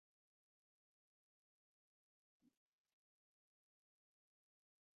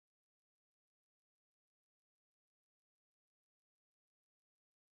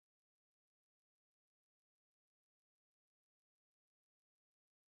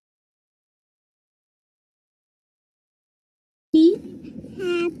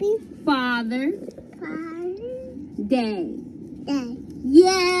Happy Father Father's Day. Day.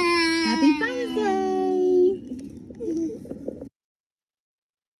 Yeah! Happy Father's Day!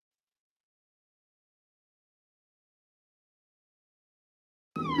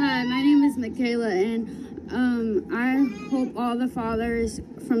 Hi, my name is Michaela, and I hope all the fathers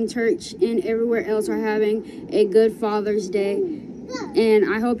from church and everywhere else are having a good Father's Day. And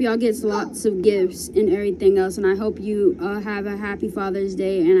I hope y'all get lots of gifts and everything else. And I hope you have a happy Father's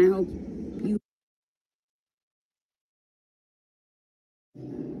Day. And I hope you.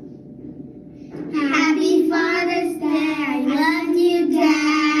 Happy Father's Day. I love you,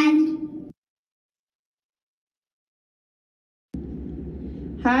 Dad.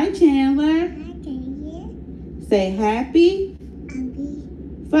 Hi, Chandler. Hi, Katie. Say happy Happy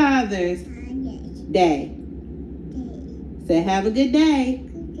Father's Father's Day. Day. Say have a good day.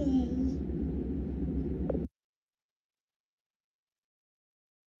 Good day.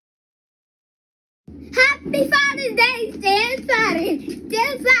 Happy Father's Day, stand Father.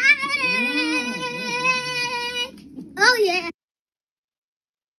 Stand Father. Oh, yeah.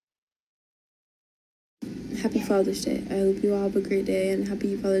 Happy Father's Day. I hope you all have a great day, and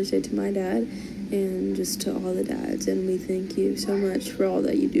happy Father's Day to my dad and just to all the dads. And we thank you so much for all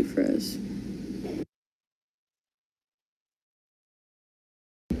that you do for us.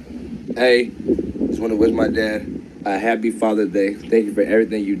 Hey, just want to wish my dad a happy Father's Day. Thank you for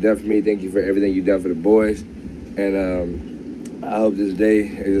everything you've done for me. Thank you for everything you've done for the boys. And I hope this day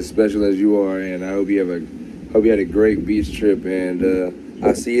is as special as you are. And I hope you had a great beach trip. And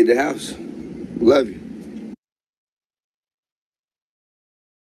I'll see you at the house. Love you.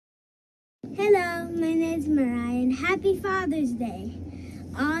 Hello, my name is Mariah, and happy Father's Day.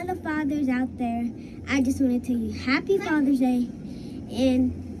 All the fathers out there, I just want to tell you happy Father's Day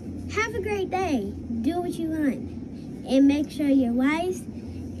and have a great day. Do what you want. And make sure your wives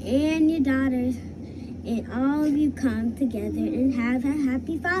and your daughters and all of you come together and have a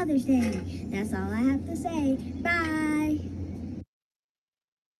happy Father's Day. That's all I have to say. Bye.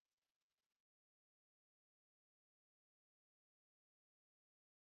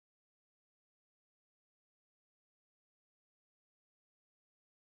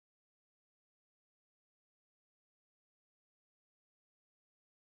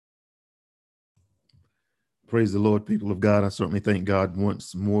 Praise the Lord, people of God. I certainly thank God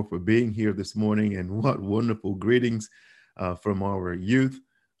once more for being here this morning, and what wonderful greetings from our youth.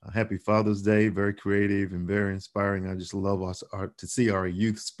 Happy Father's Day, very creative and very inspiring. I just love us to see our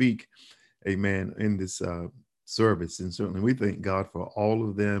youth speak, amen, in this service. And certainly we thank God for all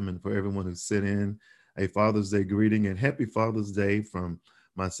of them and for everyone who sent in a Father's Day greeting, and happy Father's Day from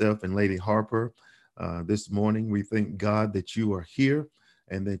myself and Lady Harper. This morning, we thank God that you are here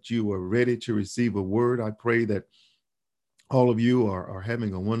and that you are ready to receive a word. I pray that all of you are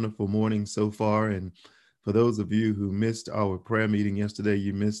having a wonderful morning so far. And for those of you who missed our prayer meeting yesterday,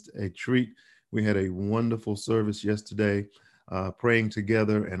 you missed a treat. We had a wonderful service yesterday, praying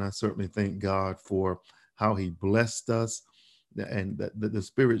together. And I certainly thank God for how he blessed us and that the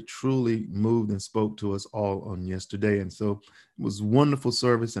Spirit truly moved and spoke to us all on yesterday. And so it was a wonderful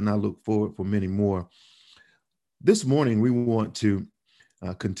service, and I look forward for many more. This morning, we want to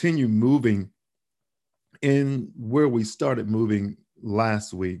continue moving in where we started moving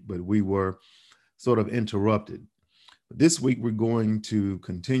last week, but we were sort of interrupted. This week, we're going to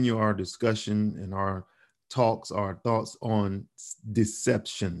continue our discussion and our talks, our thoughts on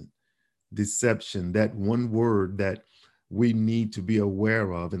deception. Deception, that one word that we need to be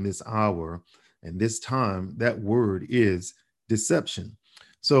aware of in this hour and this time, that word is deception.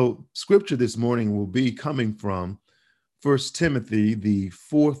 So scripture this morning will be coming from 1 Timothy, the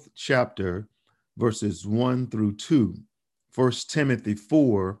 4th chapter, verses 1 through 2. 1 Timothy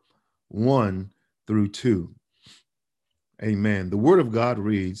 4, 1 through 2. Amen. The word of God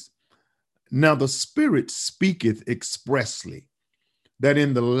reads, "Now the Spirit speaketh expressly, that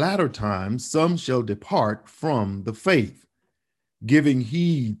in the latter times some shall depart from the faith, giving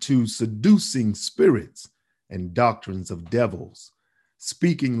heed to seducing spirits and doctrines of devils,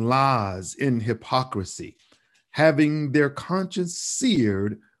 speaking lies in hypocrisy, having their conscience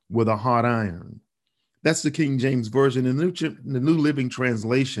seared with a hot iron." That's the King James Version. In the New Living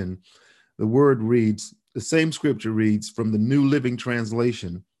Translation, the word reads, the same scripture reads from the New Living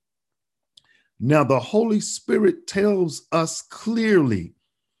Translation, "Now the Holy Spirit tells us clearly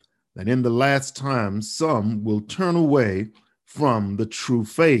that in the last times some will turn away from the true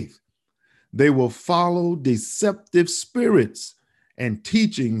faith. They will follow deceptive spirits and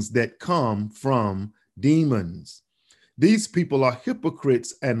teachings that come from demons. These people are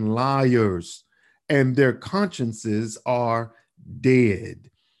hypocrites and liars, and their consciences are dead.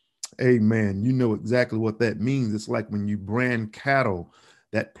 Amen. You know exactly what that means. It's like when you brand cattle,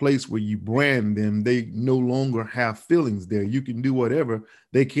 that place where you brand them, they no longer have feelings there. You can do whatever,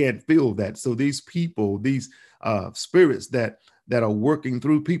 they can't feel that. So these people, these spirits that are working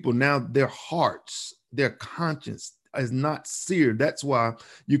through people now, their hearts, their conscience is not seared. That's why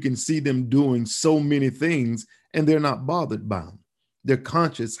you can see them doing so many things and they're not bothered by them. Their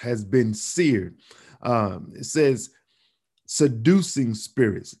conscience has been seared. It says seducing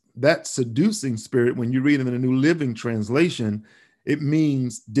spirits. That seducing spirit, when you read it in the New Living Translation, it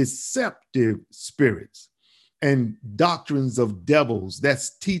means deceptive spirits and doctrines of devils.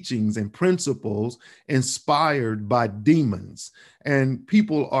 That's teachings and principles inspired by demons. And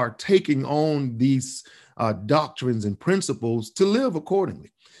people are taking on these doctrines and principles to live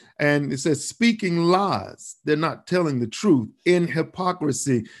accordingly. And it says speaking lies. They're not telling the truth in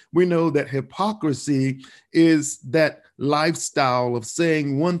hypocrisy. We know that hypocrisy is that lifestyle of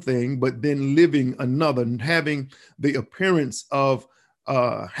saying one thing, but then living another, and having the appearance of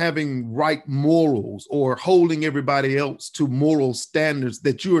having right morals or holding everybody else to moral standards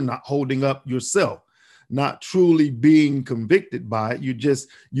that you are not holding up yourself, not truly being convicted by it.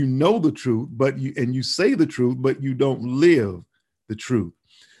 You know the truth, but you say the truth, but you don't live the truth.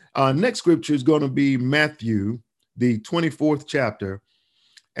 Next scripture is going to be Matthew, the 24th chapter.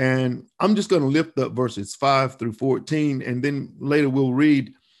 And I'm just going to lift up verses 5 through 14. And then later we'll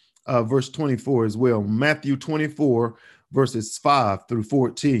read verse 24 as well. Matthew 24, verses 5 through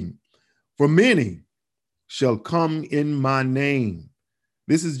 14. For many shall come in my name.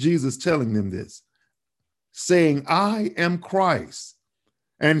 This is Jesus telling them this, saying, I am Christ,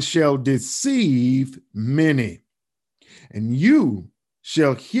 and shall deceive many. And you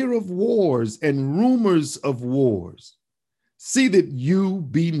shall hear of wars and rumors of wars. See that you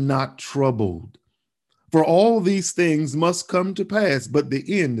be not troubled. For all these things must come to pass, but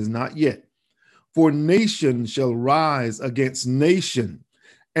the end is not yet. For nation shall rise against nation,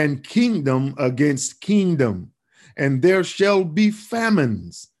 and kingdom against kingdom. And there shall be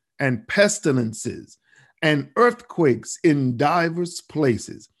famines and pestilences and earthquakes in divers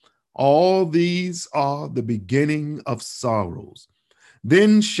places. All these are the beginning of sorrows.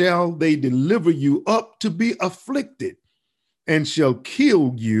 Then shall they deliver you up to be afflicted, and shall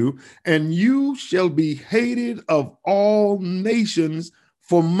kill you, and you shall be hated of all nations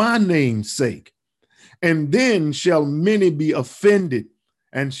for my name's sake. And then shall many be offended,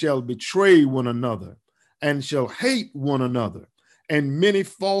 and shall betray one another, and shall hate one another. And many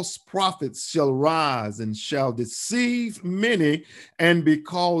false prophets shall rise, and shall deceive many, and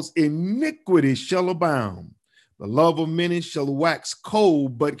because iniquity shall abound, the love of many shall wax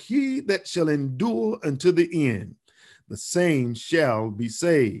cold, but he that shall endure unto the end, the same shall be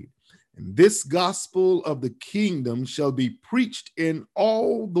saved. And this gospel of the kingdom shall be preached in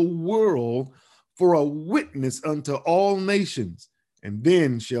all the world for a witness unto all nations, and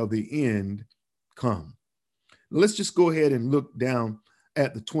then shall the end come. Let's just go ahead and look down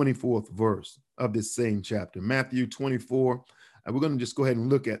at the 24th verse of this same chapter, Matthew 24. And we're going to just go ahead and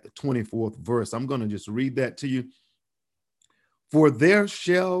look at the 24th verse. I'm going to just read that to you. For there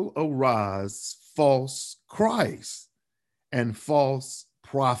shall arise false Christs and false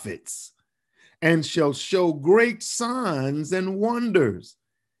prophets, and shall show great signs and wonders,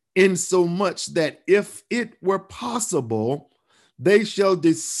 insomuch that if it were possible, they shall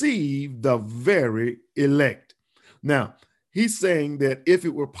deceive the very elect. Now, he's saying that if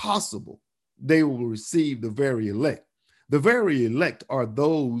it were possible, they will receive the very elect. The very elect are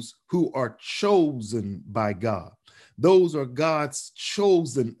those who are chosen by God. Those are God's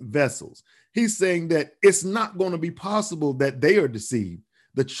chosen vessels. He's saying that it's not going to be possible that they are deceived.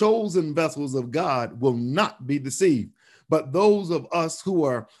 The chosen vessels of God will not be deceived. But those of us who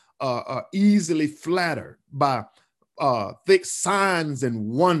are easily flattered by thick signs and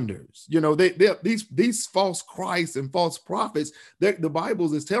wonders, you know, these false Christs and false prophets, the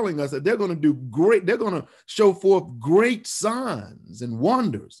Bible is telling us that they're going to do great. They're going to show forth great signs and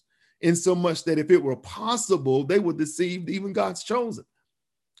wonders, in so much that if it were possible, they would deceive even God's chosen.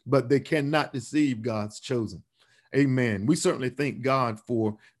 But they cannot deceive God's chosen. Amen. We certainly thank God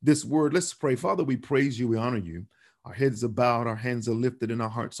for this word. Let's pray. Father, we praise you. We honor you. Our heads are bowed, our hands are lifted, and our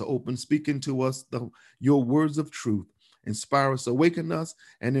hearts are open. Speaking to us your words of truth. Inspire us, awaken us,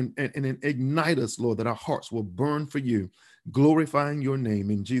 and ignite us, Lord, that our hearts will burn for you, glorifying your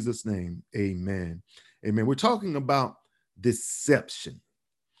name. In Jesus' name, amen. Amen. We're talking about deception,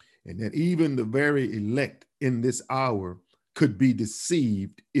 and that even the very elect in this hour could be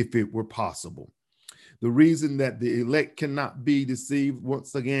deceived if it were possible. The reason that the elect cannot be deceived,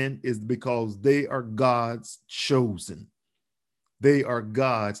 once again, is because they are God's chosen. they are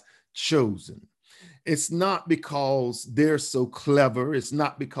God's chosen. It's not because they're so clever. It's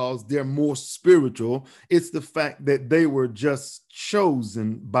not because they're more spiritual. It's the fact that they were just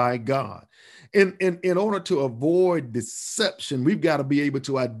chosen by God. In order to avoid deception, we've got to be able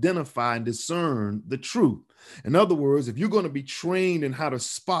to identify and discern the truth. In other words, if you're going to be trained in how to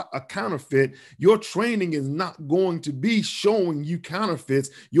spot a counterfeit, your training is not going to be showing you counterfeits.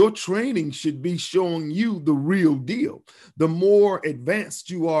 Your training should be showing you the real deal. The more advanced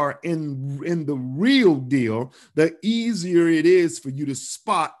you are in the real deal, the easier it is for you to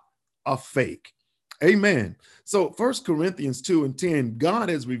spot a fake. Amen. So 1 Corinthians 2:10, God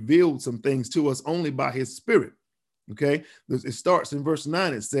has revealed some things to us only by his Spirit. Okay, it starts in verse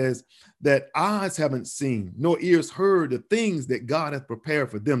 9. It says that eyes haven't seen, nor ears heard the things that God hath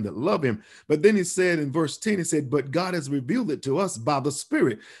prepared for them that love him. But then he said in verse 10, he said, but God has revealed it to us by the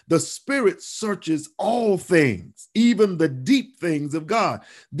Spirit. The Spirit searches all things, even the deep things of God.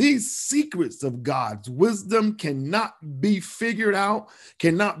 These secrets of God's wisdom cannot be figured out,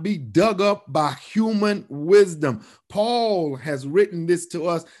 cannot be dug up by human wisdom. Paul has written this to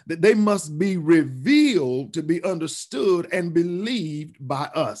us, that they must be revealed to be understood and believed by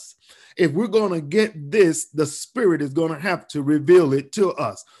us. If we're going to get this, the Spirit is going to have to reveal it to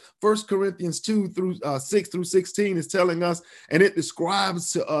us. 1 Corinthians 6-16 is telling us, and it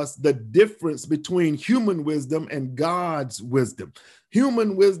describes to us the difference between human wisdom and God's wisdom.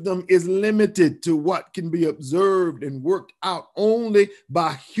 Human wisdom is limited to what can be observed and worked out only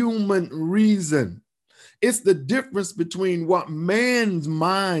by human reason. It's the difference between what man's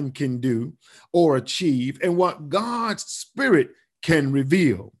mind can do or achieve and what God's Spirit can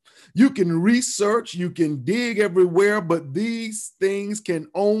reveal. You can research, you can dig everywhere, but these things can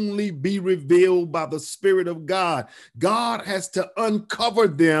only be revealed by the Spirit of God. God has to uncover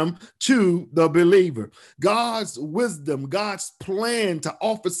them to the believer. God's wisdom, God's plan to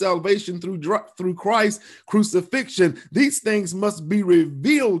offer salvation through Christ's crucifixion, these things must be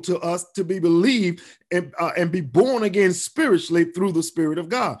revealed to us to be believed and be born again spiritually through the Spirit of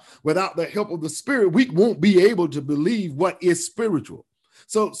God. Without the help of the Spirit, we won't be able to believe what is spiritual.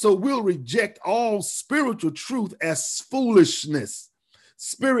 So we'll reject all spiritual truth as foolishness.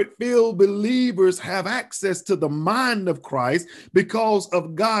 Spirit-filled believers have access to the mind of Christ because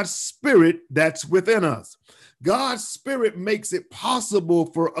of God's Spirit that's within us. God's Spirit makes it possible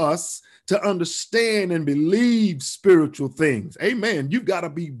for us to understand and believe spiritual things. Amen. You've got to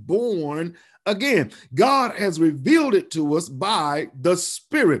be born again. God has revealed it to us by the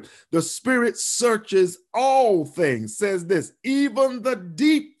Spirit. The Spirit searches all things, says this, even the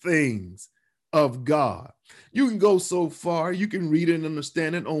deep things of God. You can go so far, you can read it and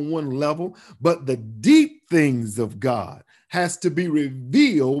understand it on one level, but the deep things of God has to be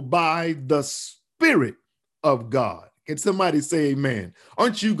revealed by the Spirit of God. Can somebody say amen?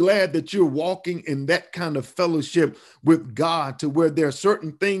 Aren't you glad that you're walking in that kind of fellowship with God, to where there are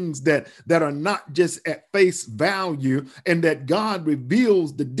certain things that are not just at face value, and that God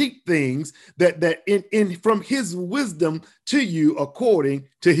reveals the deep things that in from his wisdom to you according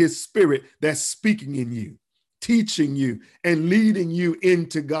to his Spirit that's speaking in you, teaching you and leading you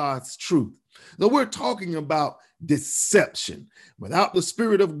into God's truth. Now we're talking about deception. Without the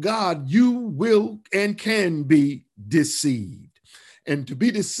Spirit of God, you will and can be deceived. And to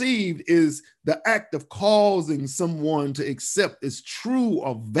be deceived is the act of causing someone to accept as true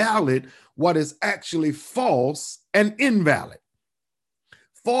or valid what is actually false and invalid.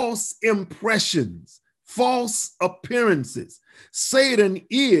 False impressions, false appearances. Satan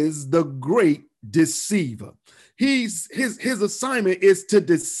is the great deceiver. His assignment is to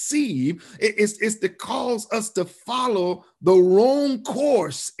deceive. It's to cause us to follow the wrong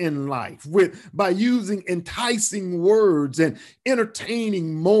course in life by using enticing words and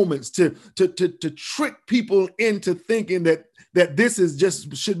entertaining moments to trick people into thinking that this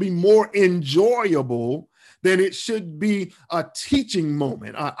should be more enjoyable than it should be a teaching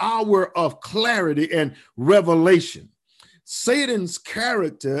moment, an hour of clarity and revelation. Satan's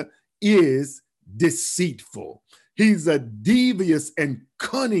character is deceitful. He's a devious and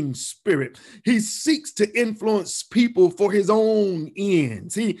cunning spirit. He seeks to influence people for his own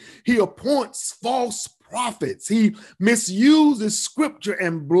ends. He appoints false prophets. He misuses scripture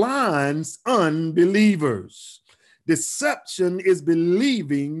and blinds unbelievers. Deception is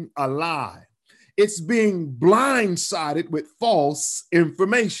believing a lie. It's being blindsided with false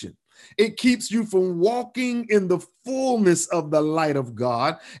information. It keeps you from walking in the fullness of the light of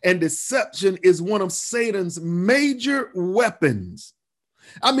God, and deception is one of Satan's major weapons.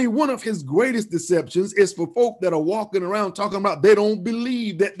 I mean, one of his greatest deceptions is for folk that are walking around talking about they don't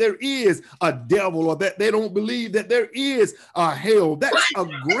believe that there is a devil or that they don't believe that there is a hell. That's a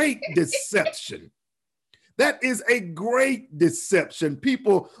great deception. That is a great deception.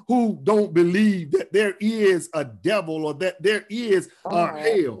 People who don't believe that there is a devil or that there is a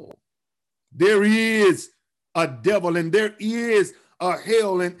hell. There is a devil and there is a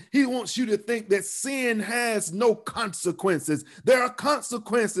hell, and he wants you to think that sin has no consequences. There are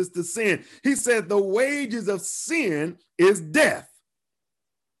consequences to sin. He said the wages of sin is death.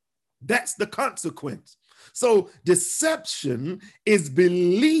 That's the consequence. So deception is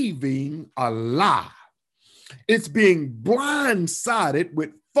believing a lie. It's being blindsided with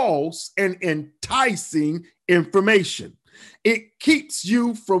false and enticing information. It keeps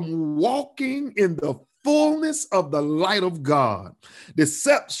you from walking in the fullness of the light of God.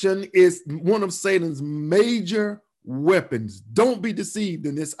 Deception is one of Satan's major weapons. Don't be deceived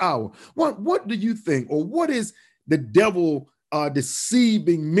in this hour. What do you think, or what is the devil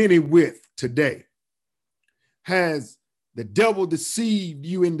deceiving many with today? Has the devil deceived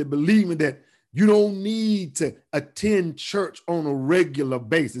you into believing that you don't need to attend church on a regular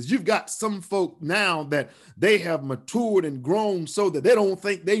basis? You've got some folk now that they have matured and grown so that they don't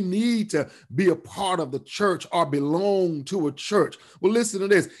think they need to be a part of the church or belong to a church. Well, listen to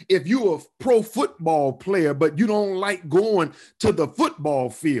this. If you're a pro football player, but you don't like going to the football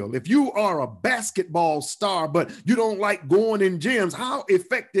field, if you are a basketball star, but you don't like going in gyms, how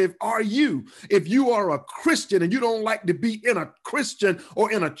effective are you? If you are a Christian and you don't like to be in a Christian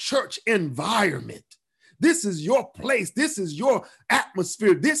or in a church environment, this is your place. This is your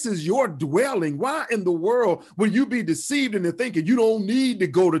atmosphere. This is your dwelling. Why in the world would you be deceived into thinking you don't need to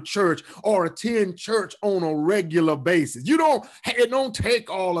go to church or attend church on a regular basis? It don't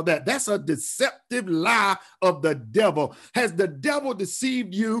take all of that. That's a deceptive lie of the devil. Has the devil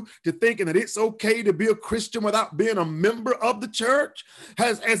deceived you to thinking that it's okay to be a Christian without being a member of the church?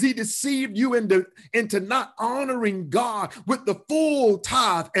 Has he deceived you into not honoring God with the full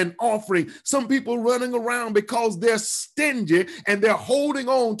tithe and offering? Some people running around because they're stingy and they're holding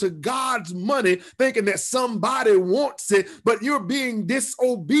on to God's money thinking that somebody wants it, but you're being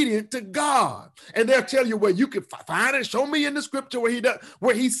disobedient to God. And they'll tell you where you can find it. Show me in the scripture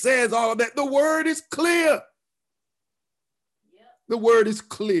where he says all of that. The word is clear. The word is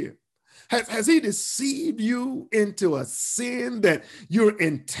clear. Has he deceived you into a sin that you're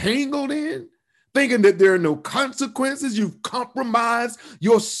entangled in? Thinking that there are no consequences? You've compromised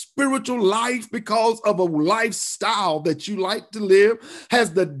your spiritual life because of a lifestyle that you like to live?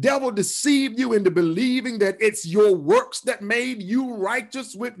 Has the devil deceived you into believing that it's your works that made you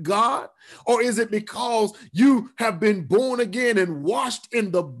righteous with God? Or is it because you have been born again and washed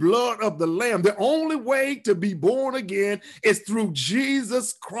in the blood of the Lamb? The only way to be born again is through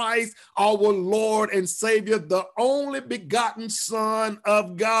Jesus Christ, our Lord and Savior, the only begotten Son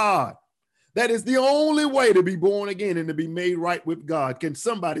of God. That is the only way to be born again and to be made right with God. Can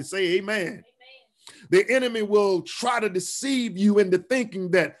somebody say amen? Amen. The enemy will try to deceive you into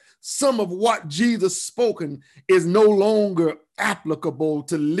thinking that some of what Jesus spoken is no longer applicable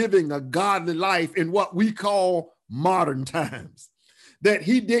to living a godly life in what we call modern times. That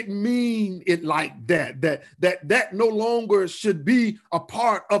he didn't mean it like that no longer should be a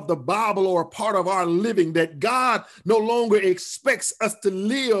part of the Bible or a part of our living, that God no longer expects us to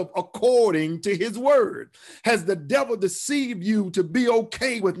live according to his word. Has the devil deceived you to be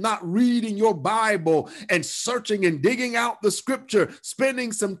okay with not reading your Bible and searching and digging out the scripture,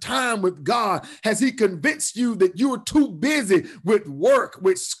 spending some time with God? Has he convinced you that you are too busy with work,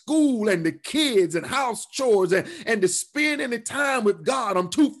 with school and the kids and house chores and to spend any time with God? I'm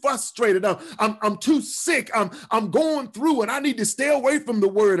too frustrated. I'm too sick. I'm going through and I need to stay away from the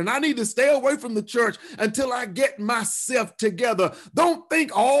word and I need to stay away from the church until I get myself together. Don't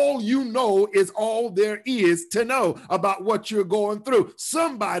think all you know is all there is to know about what you're going through.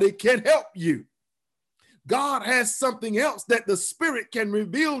 Somebody can help you. God has something else that the Spirit can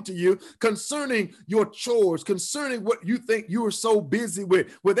reveal to you concerning your chores, concerning what you think you are so busy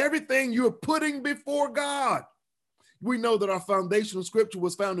with everything you're putting before God. We know that our foundational scripture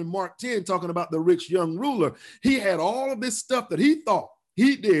was found in Mark 10, talking about the rich young ruler. He had all of this stuff that he thought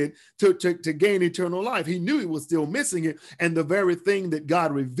he did to gain eternal life. He knew he was still missing it. And the very thing that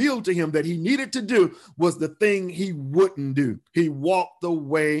God revealed to him that he needed to do was the thing he wouldn't do. He walked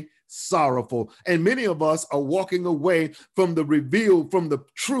away sorrowful. And many of us are walking away from the revealed, from the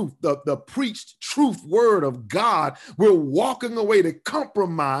truth, the preached truth word of God. We're walking away to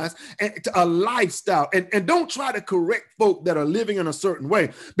compromise and to a lifestyle. And don't try to correct folk that are living in a certain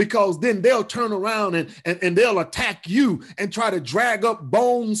way, because then they'll turn around and they'll attack you and try to drag up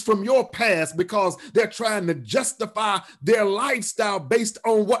bones from your past, because they're trying to justify their lifestyle based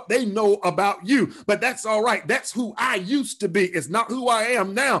on what they know about you. But that's all right. That's who I used to be. It's not who I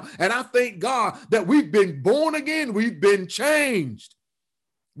am now. And I thank God that we've been born again. We've been changed.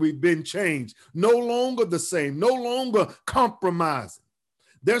 We've been changed. No longer the same, no longer compromising.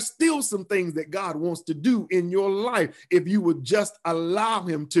 There's still some things that God wants to do in your life if you would just allow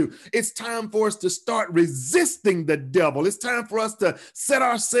him to. It's time for us to start resisting the devil. It's time for us to set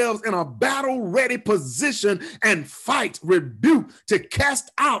ourselves in a battle-ready position and fight, rebuke, to cast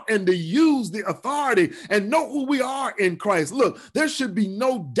out and to use the authority and know who we are in Christ. Look, there should be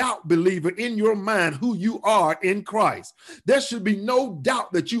no doubt, believer, in your mind who you are in Christ. There should be no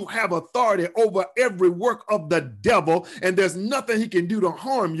doubt that you have authority over every work of the devil, and there's nothing he can do to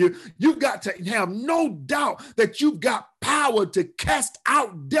harm you. You've got to have no doubt that you've got power to cast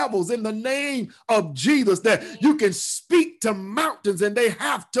out devils in the name of Jesus, that you can speak to mountains and they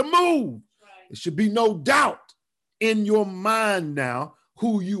have to move. There should be no doubt in your mind now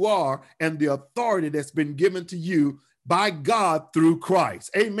who you are and the authority that's been given to you by God through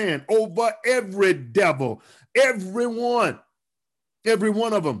Christ. Amen. Over every devil, every one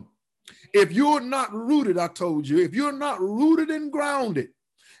of them. If you're not rooted, I told you, if you're not rooted and grounded,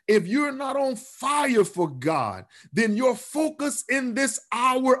 if you're not on fire for God, then your focus in this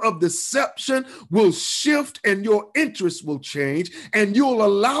hour of deception will shift and your interest will change, and you'll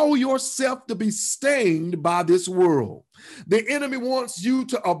allow yourself to be stained by this world. The enemy wants you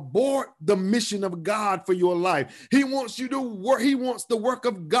to abort the mission of God for your life. He wants you to work. He wants the work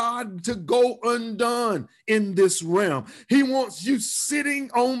of God to go undone in this realm. He wants you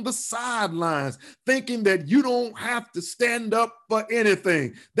sitting on the sidelines thinking that you don't have to stand up for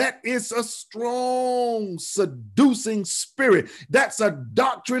anything. That is a strong, seducing spirit. That's a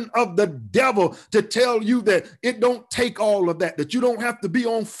doctrine of the devil to tell you that it don't take all of that, that you don't have to be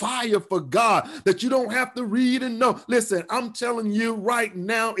on fire for God, that you don't have to read and know. Listen, I'm telling you right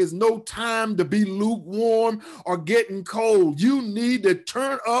now is no time to be lukewarm or getting cold. You need to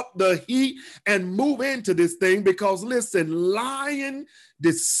turn up the heat and move into this thing, because listen, lying,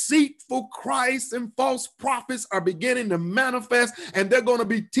 deceitful Christ and false prophets are beginning to manifest, and they're going to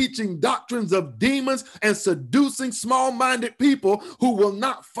be teaching doctrines of demons and seducing small-minded people who will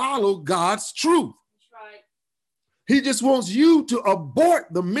not follow God's truth. That's right. He just wants you to abort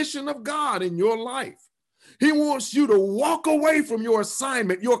the mission of God in your life. He wants you to walk away from your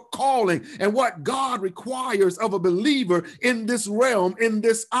assignment, your calling, and what God requires of a believer in this realm, in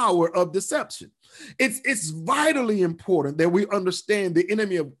this hour of deception. It's vitally important that we understand the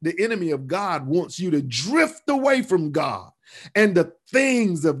enemy of God wants you to drift away from God and the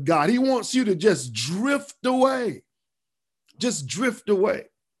things of God. He wants you to just drift away. Just drift away.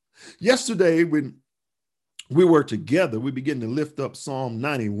 Yesterday, when we were together, we began to lift up Psalm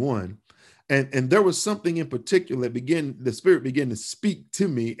 91. And there was something in particular that the Spirit began to speak to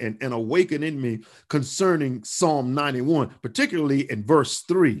me and awaken in me concerning Psalm 91, particularly in verse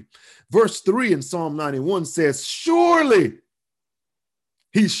 3. Verse 3 in Psalm 91 says, "Surely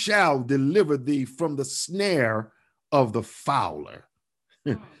he shall deliver thee from the snare of the fowler."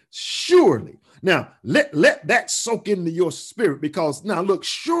 Surely. Now, let that soak into your spirit, because now look,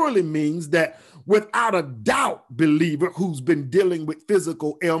 surely means that without a doubt, believer who's been dealing with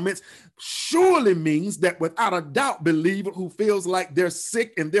physical ailments, surely means that without a doubt, believer who feels like they're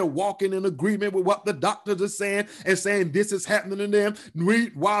sick and they're walking in agreement with what the doctors are saying and saying this is happening to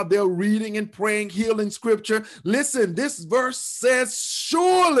them while they're reading and praying healing scripture. Listen, this verse says,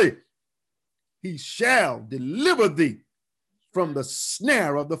 surely he shall deliver thee from the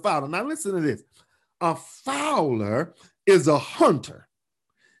snare of the fowler. Now listen to this. A fowler is a hunter.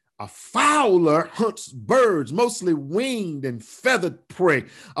 A fowler hunts birds, mostly winged and feathered prey.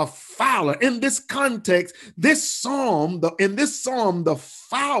 A fowler, in this context, in this psalm, the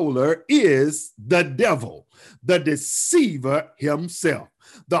fowler is the devil, the deceiver himself.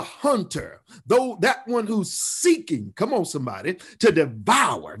 The hunter, though that one who's seeking, come on somebody, to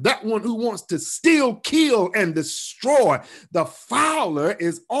devour, that one who wants to steal, kill, and destroy. The fowler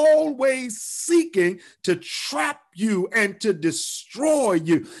is always seeking to trap you and to destroy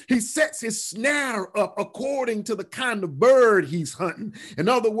you. He sets his snare up according to the kind of bird he's hunting. In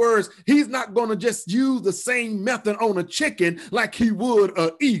other words, he's not going to just use the same method on a chicken like he would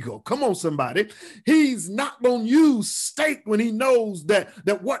an eagle. Come on, somebody. He's not not going to use steak when he knows that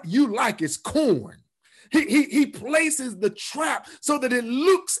what you like is corn. He places the trap so that it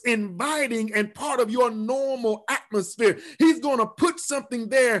looks inviting and part of your normal atmosphere. He's going to put something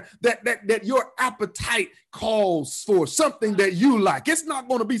there that your appetite calls for, something that you like. It's not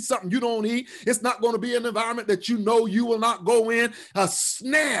going to be something you don't eat. It's not going to be an environment that you know you will not go in. A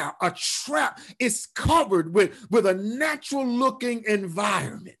snare, a trap is covered with a natural looking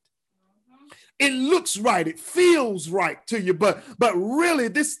environment. It looks right. It feels right to you. But really,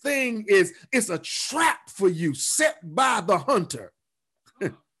 this thing it's a trap for you set by the hunter.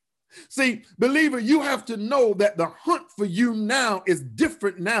 See, believer, you have to know that the hunt for you now is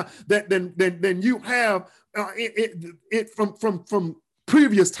different now than you have from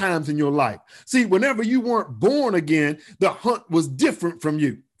previous times in your life. See, whenever you weren't born again, the hunt was different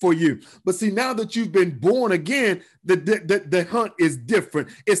for you. But see, now that you've been born again, the hunt is different.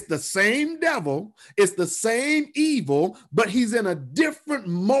 It's the same devil, it's the same evil, but he's in a different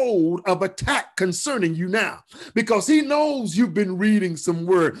mode of attack concerning you now, because he knows you've been reading some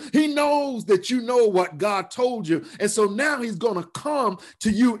word. He knows that you know what God told you. And so now he's going to come to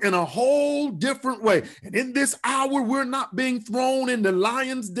you in a whole different way. And in this hour, we're not being thrown into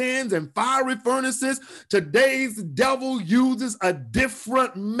lions' dens and fiery furnaces. Today's devil uses a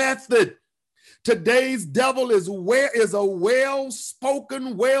different method. Today's devil is a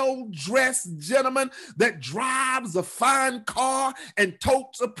well-spoken, well-dressed gentleman that drives a fine car and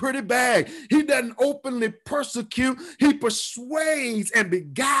totes a pretty bag. He doesn't openly persecute. He persuades and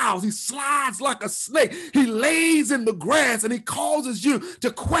beguiles. He slides like a snake. He lays in the grass and he causes you to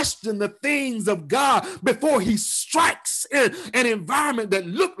question the things of God before he strikes in an environment that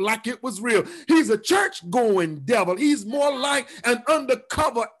looked like it was real. He's a church-going devil. He's more like an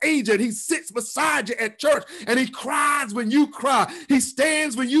undercover agent. He sits beside you at church and he cries when you cry. He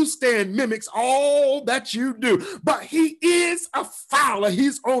stands when you stand, mimics all that you do. But he is a fowler.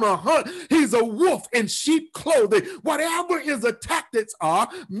 He's on a hunt. He's a wolf in sheep clothing. Whatever his tactics are,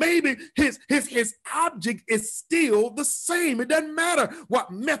 maybe his object is still the same. It doesn't matter what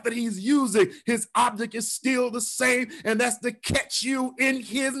method he's using. His object is still the same, and that's to catch you in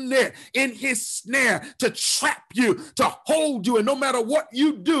his net, in his snare, to trap you, to hold you. And no matter what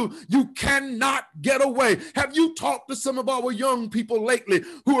you do, you cannot get away. Have you talked to some of our young people lately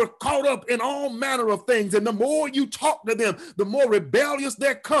who are caught up in all manner of things? And the more you talk to them, the more rebellious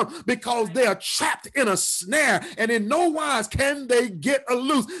they come, because they are trapped in a snare, and in no wise can they get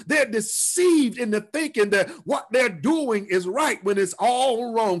loose. They're deceived into thinking that what they're doing is right when it's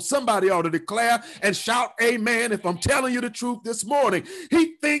all wrong. Somebody ought to declare and shout amen if I'm telling you the truth this morning.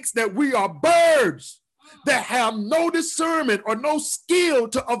 He thinks that we are birds that have no discernment or no skill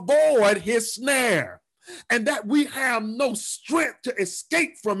to avoid his snare, and that we have no strength to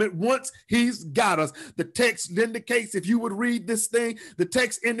escape from it once he's got us. The text indicates, if you would read this thing, the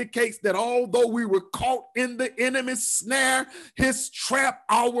text indicates that although we were caught in the enemy's snare, his trap,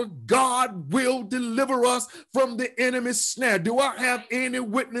 our God will deliver us from the enemy's snare. Do I have any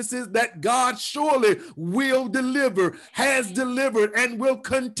witnesses that God surely will deliver, has delivered, and will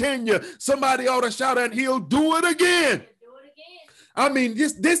continue? Somebody ought to shout, and he'll do it again. I mean,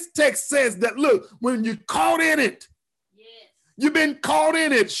 this text says that, look, when you're caught in it, you've been caught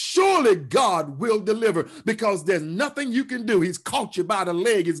in it, surely God will deliver, because there's nothing you can do. He's caught you by the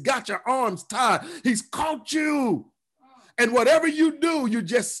leg. He's got your arms tied. He's caught you. And whatever you do, you're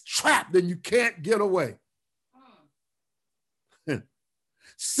just trapped and you can't get away.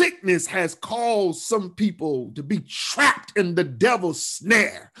 Sickness has caused some people to be trapped in the devil's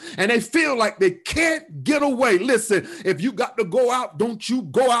snare, and they feel like they can't get away. Listen, if you got to go out, don't you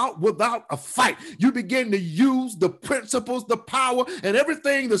go out without a fight. You begin to use the principles, the power, and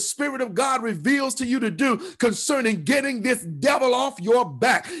everything the Spirit of God reveals to you to do concerning getting this devil off your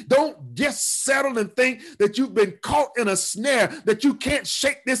back. Don't just settle and think that you've been caught in a snare, that you can't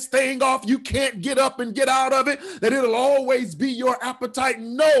shake this thing off, you can't get up and get out of it, that it'll always be your appetite.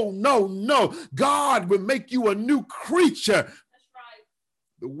 No. God will make you a new creature. That's right.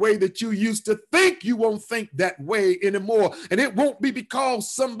 The way that you used to think, you won't think that way anymore. And it won't be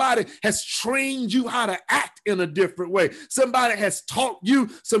because somebody has trained you how to act in a different way. Somebody has taught you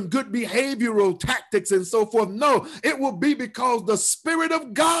some good behavioral tactics and so forth. No, it will be because the Spirit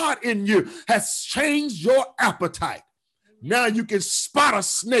of God in you has changed your appetite. Now you can spot a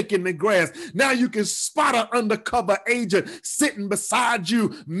snake in the grass. Now you can spot an undercover agent sitting beside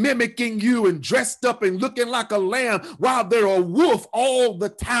you, mimicking you and dressed up and looking like a lamb while they're a wolf all the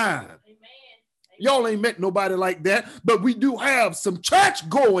time. Amen. Y'all ain't met nobody like that, but we do have some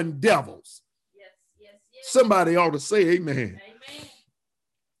church-going devils. Yes. Somebody ought to say amen.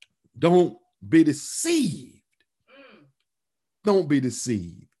 Amen. be deceived. Don't be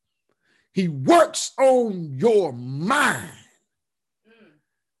deceived. He works on your mind.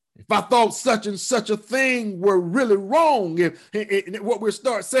 If I thought such and such a thing were really wrong, what we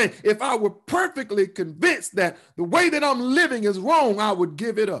start saying, if I were perfectly convinced that the way that I'm living is wrong, I would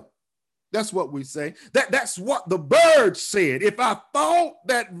give it up. That's what we say. That's what the bird said. If I thought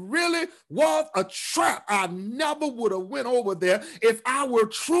that really was a trap, I never would have went over there. If I were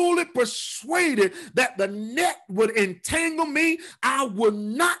truly persuaded that the net would entangle me, I would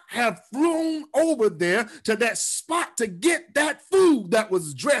not have flown over there to that spot to get that food that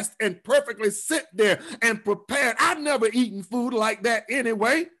was dressed and perfectly sit there and prepared. I've never eaten food like that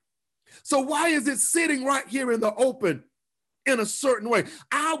anyway. So why is it sitting right here in the open? In a certain way,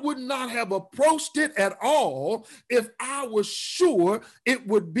 I would not have approached it at all if I was sure it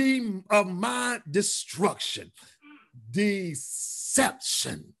would be of my destruction.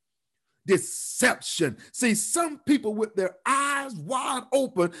 Deception. See, some people with their eyes wide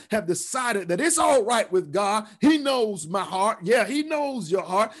open have decided that it's all right with God. He knows my heart. Yeah, he knows your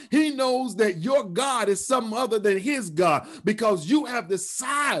heart. He knows that your God is some other than his God because you have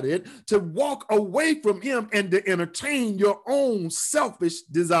decided to walk away from him and to entertain your own selfish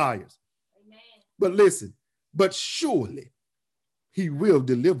desires. Amen. But listen, but surely he will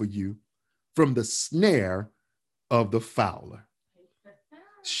deliver you from the snare of the fowler.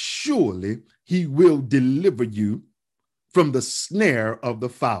 Surely he will deliver you from the snare of the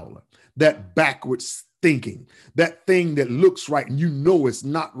fowler, that backwards thinking, that thing that looks right and you know it's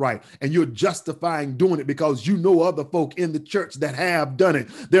not right, and you're justifying doing it because you know other folk in the church that have done it.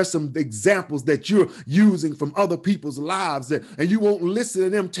 There's some examples that you're using from other people's lives and you won't listen to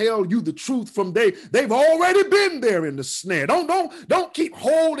them tell you the truth from they've already been there in the snare. Don't keep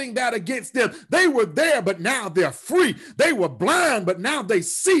holding that against them. They were there, but now they're free. They were blind, but now they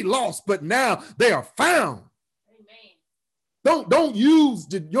see, lost, but now they are found. Don't use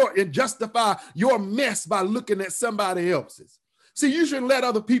and justify your mess by looking at somebody else's. See, you shouldn't let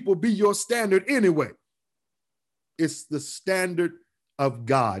other people be your standard anyway. It's the standard of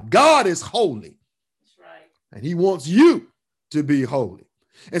God. God is holy. That's right. And he wants you to be holy.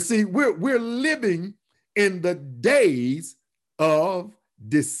 And see, we're living in the days of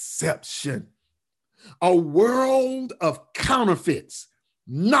deception, a world of counterfeits,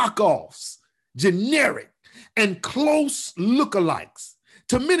 knockoffs, generic, and close lookalikes.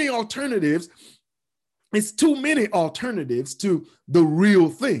 To many alternatives, it's too many alternatives to the real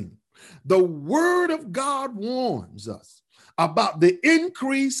thing. The Word of God warns us about the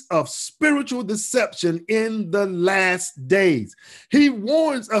increase of spiritual deception in the last days. He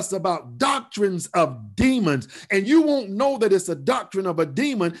warns us about doctrines of demons, and you won't know that it's a doctrine of a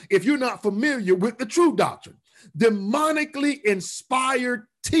demon if you're not familiar with the true doctrine. Demonically inspired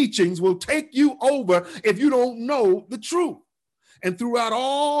teachings will take you over if you don't know the truth. And throughout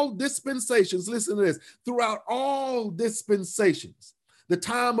all dispensations, listen to this, throughout all dispensations, the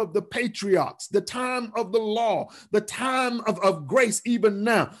time of the patriarchs, the time of the law, the time of grace, even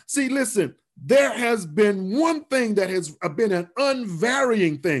now. See, listen, there has been one thing that has been an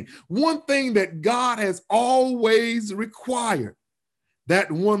unvarying thing, one thing that God has always required.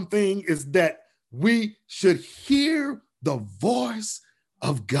 That one thing is that we should hear the voice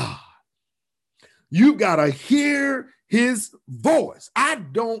of God. You got to hear his voice. I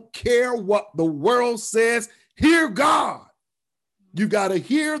don't care what the world says. Hear God. You got to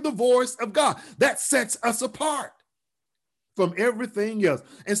hear the voice of God. That sets us apart from everything else.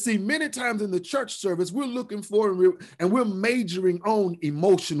 And see, many times in the church service, we're looking for and we're majoring on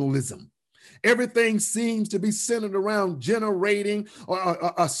emotionalism. Everything seems to be centered around generating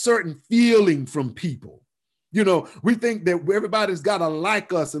a certain feeling from people. You know, we think that everybody's got to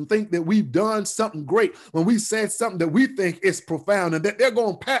like us and think that we've done something great when we said something that we think is profound and that they're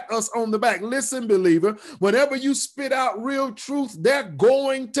going to pat us on the back. Listen, believer, whenever you spit out real truth, they're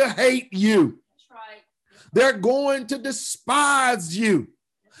going to hate you. That's right. They're going to despise you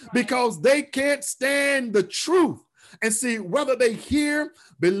because they can't stand the truth. And see, whether they hear,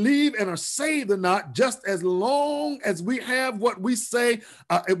 believe, and are saved or not, just as long as we have what we say,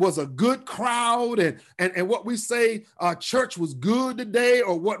 it was a good crowd, and what we say, church was good today,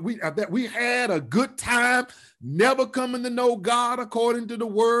 or that we had a good time, never coming to know God according to the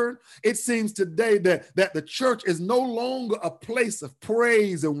word. It seems today that the church is no longer a place of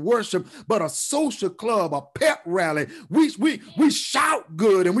praise and worship, but a social club, a pep rally. We shout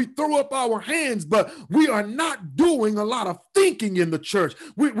good and we throw up our hands, but we are not doing doing a lot of thinking in the church.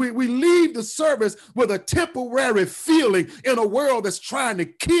 We leave the service with a temporary feeling in a world that's trying to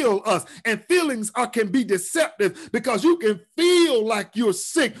kill us. And feelings can be deceptive because you can feel like you're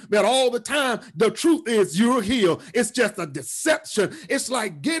sick, but all the time the truth is you're healed. It's just a deception. It's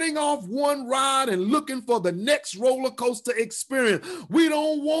like getting off one ride and looking for the next roller coaster experience. We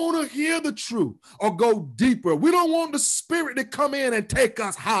don't want to hear the truth or go deeper. We don't want the Spirit to come in and take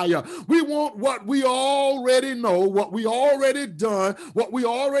us higher. We want what we already know, what we already done, what we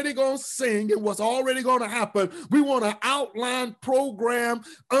already gonna sing, and what's already gonna happen. We want an outline program,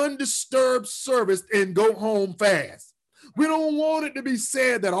 undisturbed service, and go home fast. We don't want it to be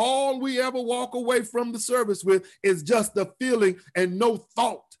said that all we ever walk away from the service with is just the feeling and no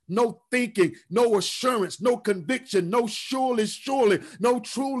thought, no thinking, no assurance, no conviction, no surely, no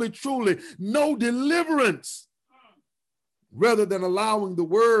truly, no deliverance. Rather than allowing the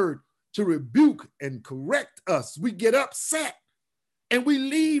word to rebuke and correct us, we get upset and we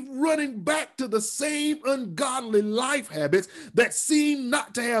leave running back to the same ungodly life habits that seem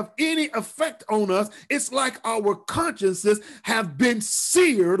not to have any effect on us. It's like our consciences have been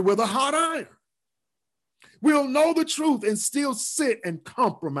seared with a hot iron. We'll know the truth and still sit and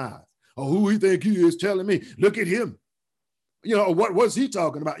compromise. Oh, who he think he is telling me? Look at him. You know, what was he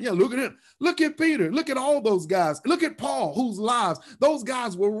talking about? Yeah, look at him. Look at Peter. Look at all those guys. Look at Paul, whose lives, those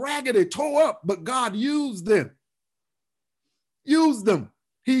guys were raggedy, tore up, but God used them. Used them.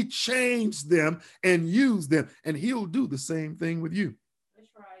 He changed them and used them, and he'll do the same thing with you. That's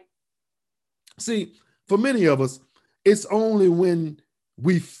right. See, for many of us, it's only when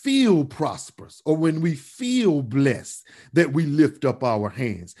we feel prosperous or when we feel blessed that we lift up our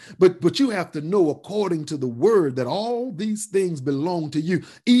hands. But you have to know, according to the word, that all these things belong to you,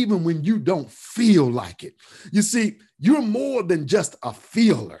 even when you don't feel like it. You see, you're more than just a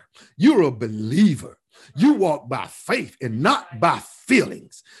feeler. You're a believer. You walk by faith and not by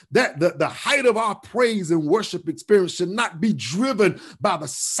feelings. That the height of our praise and worship experience should not be driven by the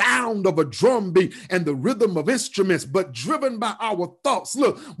sound of a drum beat and the rhythm of instruments, but driven by our thoughts.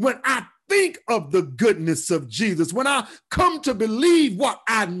 Look, when I think of the goodness of Jesus, when I come to believe what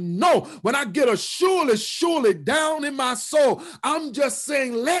I know, when I get a surely down in my soul, I'm just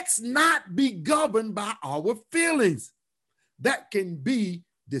saying, let's not be governed by our feelings. That can be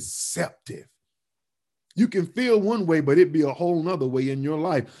deceptive. You can feel one way, but it'd be a whole nother way in your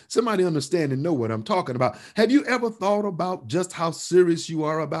life. Somebody understand and know what I'm talking about. Have you ever thought about just how serious you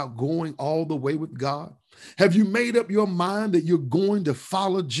are about going all the way with God? Have you made up your mind that you're going to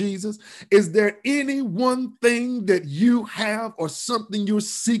follow Jesus? Is there any one thing that you have or something you're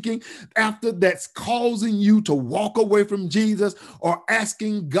seeking after that's causing you to walk away from Jesus, or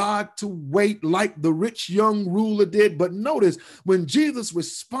asking God to wait like the rich young ruler did? But notice, when Jesus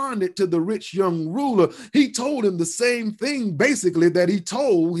responded to the rich young ruler, he told him the same thing basically that he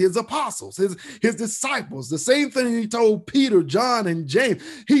told his apostles, his disciples, the same thing he told Peter, John, and James.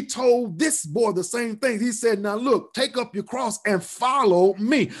 He told this boy the same thing. He said, now look, take up your cross and follow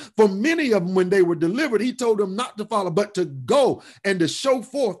me. For many of them, when they were delivered, he told them not to follow, but to go and to show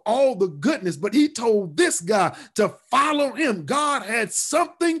forth all the goodness. But he told this guy to follow him. God had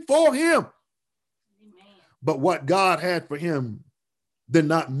something for him. Amen. But what God had for him did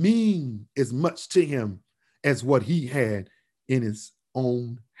not mean as much to him as what he had in his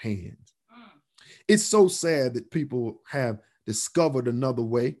own hands. It's so sad that people have discovered another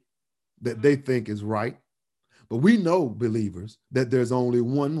way that they think is right. But we know, believers, that there's only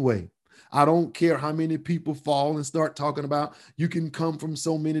one way. I don't care how many people fall and start talking about you can come from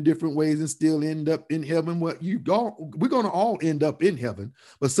so many different ways and still end up in heaven. We're going to all end up in heaven,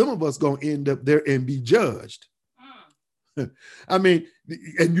 but some of us going to end up there and be judged. I mean,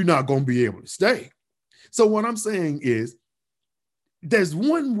 and you're not going to be able to stay. So what I'm saying is there's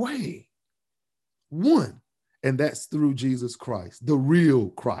one way, and that's through Jesus Christ, the real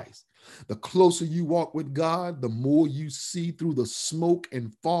Christ. The closer you walk with God, the more you see through the smoke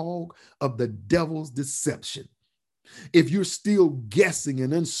and fog of the devil's deception. If you're still guessing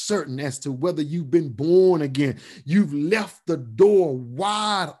and uncertain as to whether you've been born again, you've left the door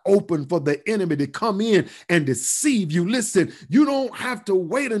wide open for the enemy to come in and deceive you. Listen, you don't have to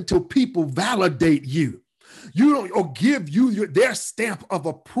wait until people validate you. You don't, or give you their stamp of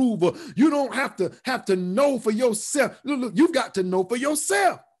approval. You don't have to know for yourself. Look, you've got to know for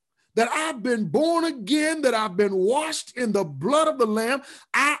yourself that I've been born again, that I've been washed in the blood of the Lamb.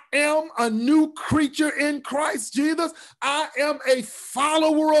 I am a new creature in Christ Jesus. I am a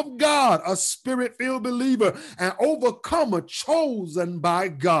follower of God, a spirit-filled believer, an overcomer chosen by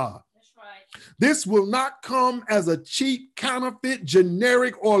God. That's right. This will not come as a cheap, counterfeit,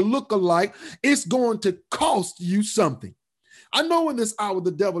 generic, or lookalike. It's going to cost you something. I know in this hour, the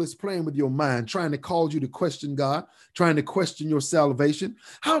devil is playing with your mind, trying to cause you to question God, trying to question your salvation.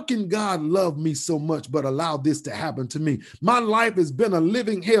 How can God love me so much but allow this to happen to me? My life has been a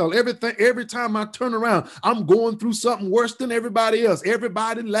living hell. Every time I turn around, I'm going through something worse than everybody else.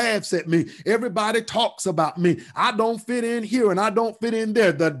 Everybody laughs at me. Everybody talks about me. I don't fit in here and I don't fit in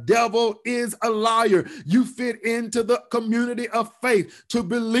there. The devil is a liar. You fit into the community of faith, to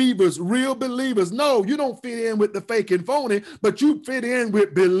believers, real believers. No, you don't fit in with the fake and phony, but you fit in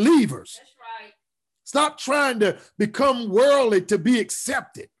with believers. That's right. Stop trying to become worldly to be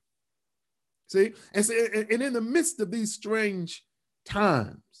accepted. See? And in the midst of these strange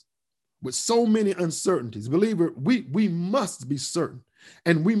times, with so many uncertainties, believer, we must be certain.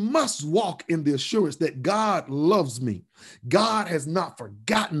 And we must walk in the assurance that God loves me. God has not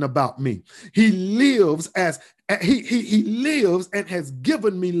forgotten about me. He lives as he lives and has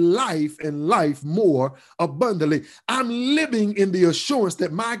given me life and life more abundantly. I'm living in the assurance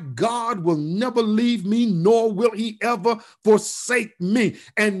that my God will never leave me, nor will he ever forsake me.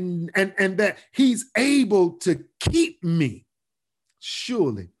 And that he's able to keep me.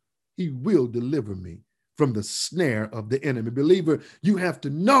 Surely he will deliver me from the snare of the enemy. Believer, you have to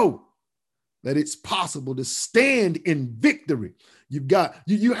know that it's possible to stand in victory.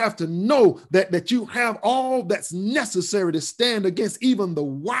 You have to know that you have all that's necessary to stand against even the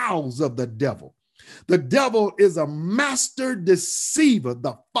wiles of the devil. The devil is a master deceiver,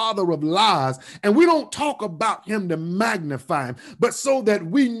 the father of lies. And we don't talk about him to magnify him, but so that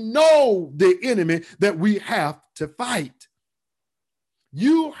we know the enemy that we have to fight.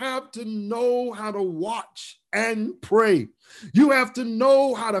 You have to know how to watch and pray. You have to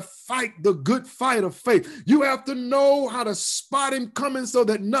know how to fight the good fight of faith. You have to know how to spot him coming so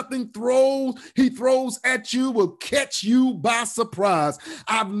that nothing he throws at you will catch you by surprise.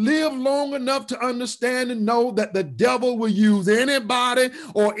 I've lived long enough to understand and know that the devil will use anybody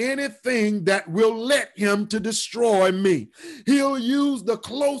or anything that will let him to destroy me. He'll use the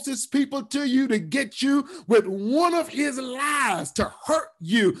closest people to you to get you with one of his lies, to hurt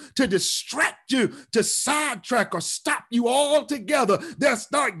you, to distract you, to sidetrack or stop you altogether. They'll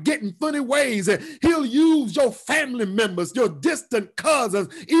start getting funny ways. He'll use your family members, your distant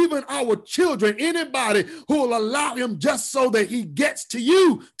cousins, even our children, anybody who will allow him just so that he gets to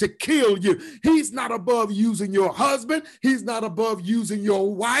you to kill you. He's not above using your husband. He's not above using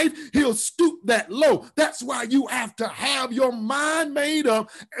your wife. He'll stoop that low. That's why you have to have your mind made up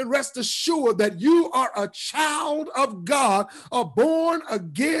and rest assured that you are a child of God, a born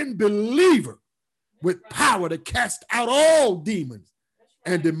again believer with power to cast out all demons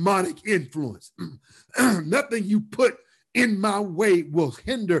and demonic influence. Nothing you put in my way will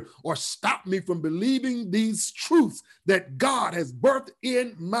hinder or stop me from believing these truths that God has birthed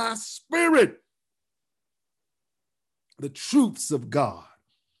in my spirit. The truths of God.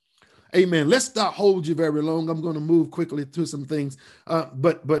 Amen. Let's not hold you very long. I'm going to move quickly through some things.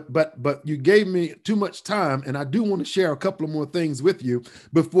 But you gave me too much time, and I do want to share a couple of more things with you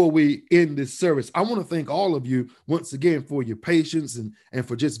before we end this service. I want to thank all of you once again for your patience and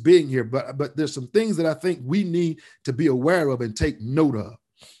for just being here. But there's some things that I think we need to be aware of and take note of.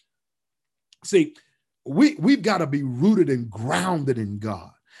 See, we've got to be rooted and grounded in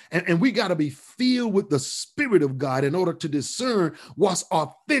God. And we got to be filled with the Spirit of God in order to discern what's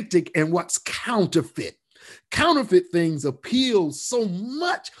authentic and what's counterfeit. Counterfeit things appeal so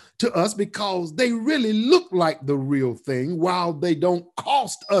much to us because they really look like the real thing, while they don't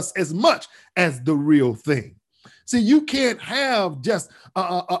cost us as much as the real thing. See, you can't have just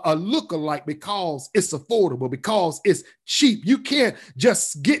a lookalike because it's affordable, because it's cheap. You can't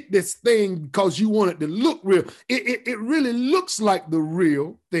just get this thing because you want it to look real. It really looks like the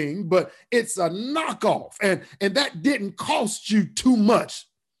real thing, but it's a knockoff. And that didn't cost you too much.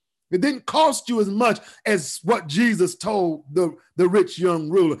 It didn't cost you as much as what Jesus told the rich young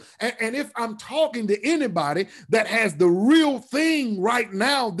ruler. And if I'm talking to anybody that has the real thing right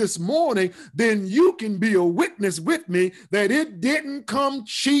now this morning, then you can be a witness with me that it didn't come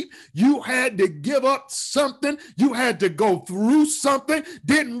cheap. You had to give up something. You had to go through something.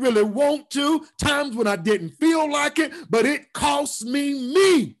 Didn't really want to. Times when I didn't feel like it, but it cost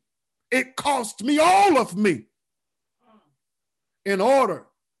me. It cost me all of me in order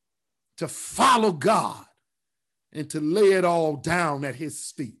to follow God and to lay it all down at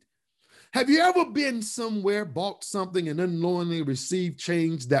his feet. Have you ever been somewhere, bought something, and unknowingly received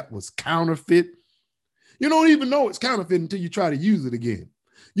change that was counterfeit? You don't even know it's counterfeit until you try to use it again.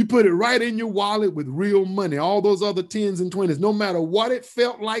 You put it right in your wallet with real money, all those other 10s and 20s, no matter what it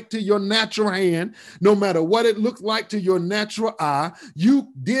felt like to your natural hand, no matter what it looked like to your natural eye, you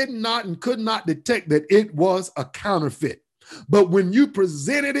did not and could not detect that it was a counterfeit. But when you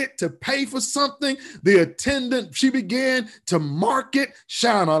presented it to pay for something, the attendant, she began to mark it,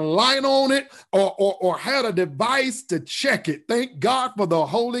 shine a light on it, or had a device to check it. Thank God for the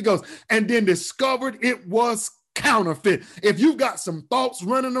Holy Ghost. And then discovered it was counterfeit. If you've got some thoughts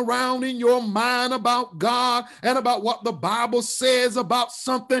running around in your mind about God and about what the Bible says about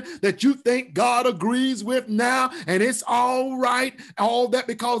something that you think God agrees with now, and it's all right, all that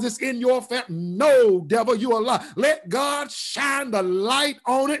because it's in your family. No, devil, you are lying. Let God shine the light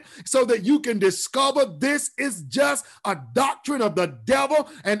on it so that you can discover this is just a doctrine of the devil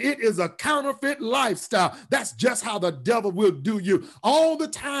and it is a counterfeit lifestyle. That's just how the devil will do you. All the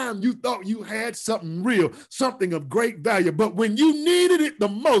time you thought you had something real, something of great value, but when you needed it the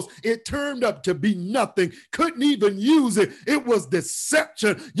most, it turned up to be nothing. Couldn't even use it. It was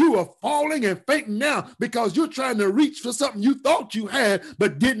deception. You are falling and fainting now because you're trying to reach for something you thought you had,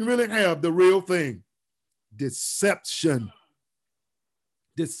 but didn't really have the real thing. Deception.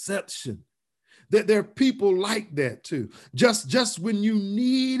 Deception. That there are people like that too. Just when you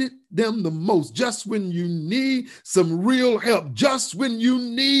needed them the most, just when you need some real help, just when you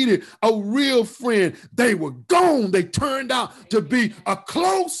needed a real friend, they were gone. They turned out to be a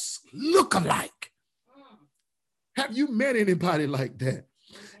close lookalike. Have you met anybody like that?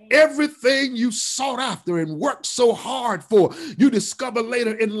 Everything you sought after and worked so hard for, you discover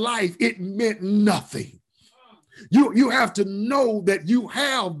later in life it meant nothing. You have to know that you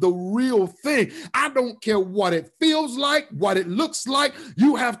have the real thing. I don't care what it feels like, what it looks like.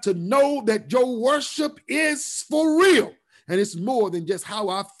 You have to know that your worship is for real. And it's more than just how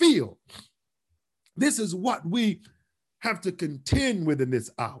I feel. This is what we have to contend with in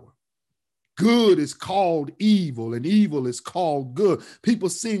this hour. Good is called evil and evil is called good. People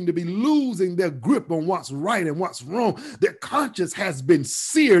seem to be losing their grip on what's right and what's wrong. Their conscience has been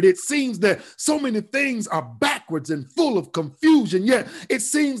seared. It seems that so many things are backwards and full of confusion, yet it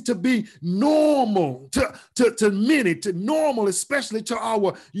seems to be normal to many, to normal, especially to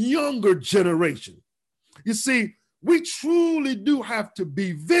our younger generation. You see, we truly do have to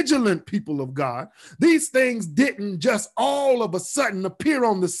be vigilant, people of God. These things didn't just all of a sudden appear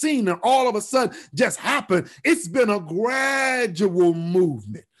on the scene and all of a sudden just happen. It's been a gradual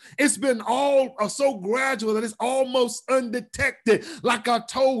movement. It's been all so gradual that it's almost undetected. Like I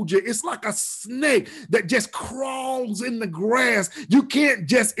told you, it's like a snake that just crawls in the grass. You can't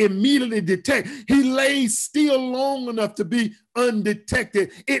just immediately detect. He lays still long enough to be undetected.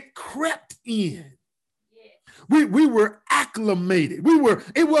 It crept in. We were acclimated.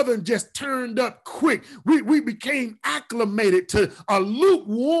 It wasn't just turned up quick. We became acclimated to a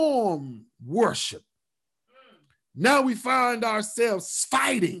lukewarm worship. Now we find ourselves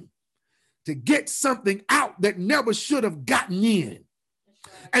fighting to get something out that never should have gotten in.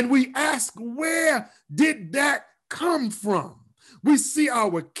 And we ask, where did that come from? We see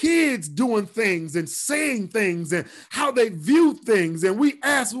our kids doing things and saying things and how they view things. And we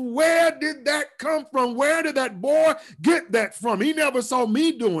ask, where did that come from? Where did that boy get that from? He never saw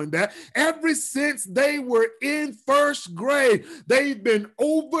me doing that. Ever since they were in first grade, they've been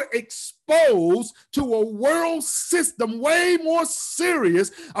overexposed to a world system way more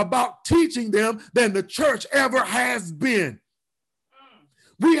serious about teaching them than the church ever has been.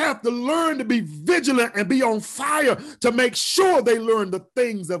 We have to learn to be vigilant and be on fire to make sure they learn the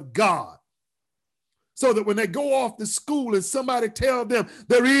things of God. So that when they go off to school and somebody tell them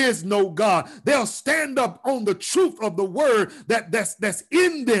there is no God, they'll stand up on the truth of the word that's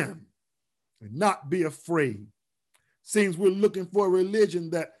in them and not be afraid. Seems we're looking for a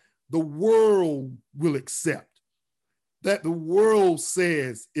religion that the world will accept, that the world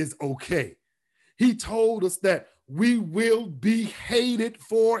says is okay. He told us that we will be hated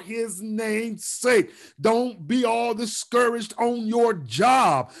for his name's sake. Don't be all discouraged on your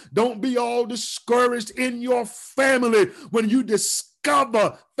job. Don't be all discouraged in your family when you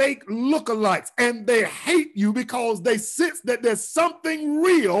discover fake lookalikes and they hate you because they sense that there's something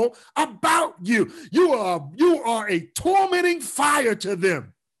real about you. You are a tormenting fire to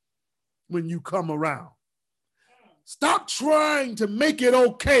them when you come around. Stop trying to make it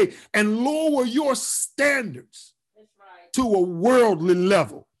okay and lower your standards to a worldly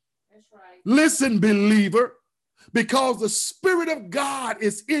level. That's right. Listen, believer, because the Spirit of God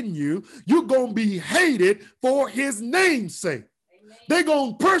is in you, you're going to be hated for his name's sake. Amen. They're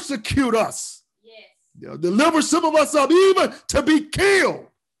going to persecute us. Yes. They'll deliver some of us up even to be killed.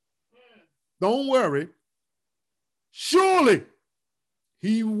 Don't worry. Surely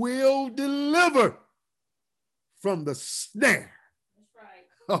He will deliver from the snare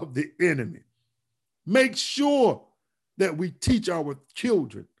of the enemy. Make sure that we teach our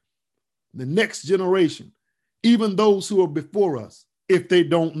children, the next generation, even those who are before us, if they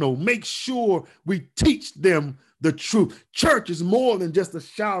don't know. Make sure we teach them the truth. Church is more than just a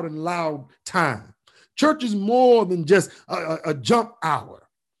shouting loud time. Church is more than just a jump hour.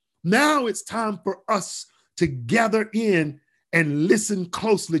 Now it's time for us to gather in and listen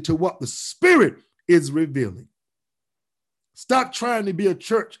closely to what the Spirit is revealing. Stop trying to be a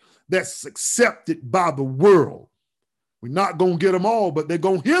church that's accepted by the world. We're not going to get them all, but they're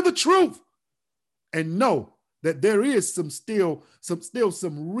going to hear the truth and know that there is still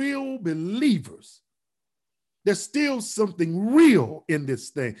some real believers. There's still something real in this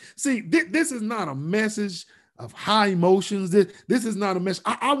thing. See, this is not a message of high emotions. This is not a message.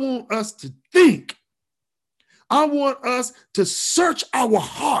 I want us to think. I want us to search our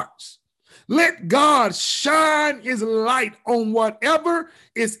hearts. Let God shine his light on whatever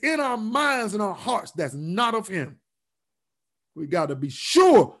is in our minds and our hearts that's not of him. We got to be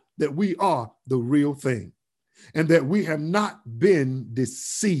sure that we are the real thing and that we have not been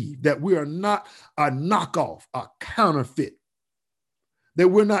deceived, that we are not a knockoff, a counterfeit, that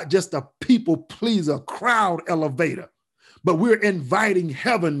we're not just a people pleaser, crowd elevator, but we're inviting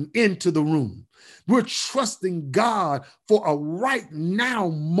heaven into the room. We're trusting God for a right now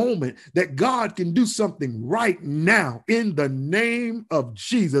moment that God can do something right now in the name of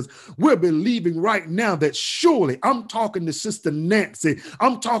Jesus. We're believing right now that surely, I'm talking to Sister Nancy,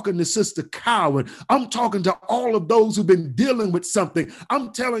 I'm talking to Sister Cowan, I'm talking to all of those who've been dealing with something.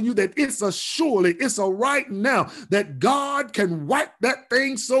 I'm telling you that it's a right now that God can wipe that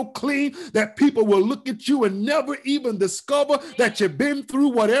thing so clean that people will look at you and never even discover that you've been through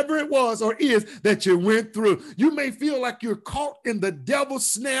whatever it was or is that you went through. You may feel like you're caught in the devil's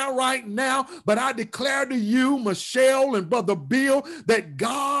snare right now, but I declare to you, Michelle and Brother Bill, that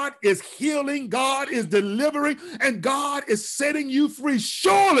God is healing, God is delivering, and God is setting you free.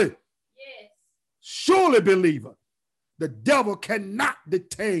 Surely, surely, believer, the devil cannot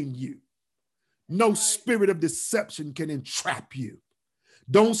detain you. No spirit of deception can entrap you.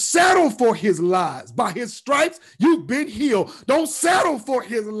 Don't settle for his lies. By his stripes, you've been healed. Don't settle for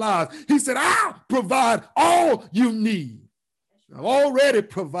his lies. He said, I'll provide all you need. I've already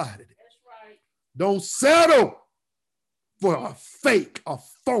provided it. Don't settle for a fake, a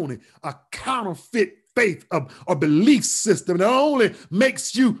phony, a counterfeit faith or belief system that only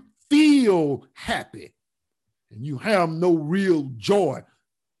makes you feel happy. And you have no real joy.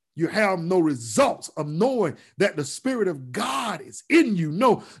 You have no results of knowing that the Spirit of God is in you.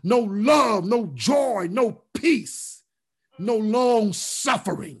 No love, no joy, no peace, no long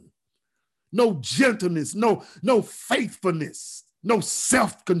suffering, no gentleness, no faithfulness, no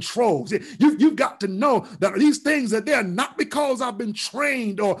self-control. You've got to know that these things are there not because I've been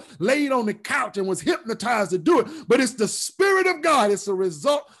trained or laid on the couch and was hypnotized to do it, but it's the Spirit of God. It's a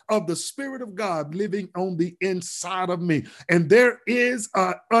result of the Spirit of God living on the inside of me. And there is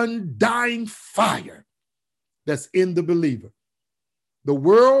an undying fire that's in the believer. The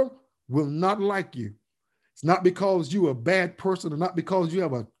world will not like you. It's not because you're a bad person or not because you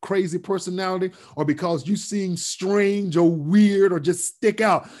have a crazy personality or because you seem strange or weird or just stick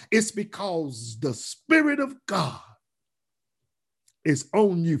out. It's because the Spirit of God is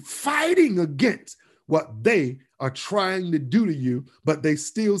on you, fighting against what they are trying to do to you, but they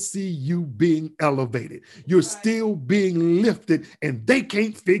still see you being elevated. You're still being lifted, and they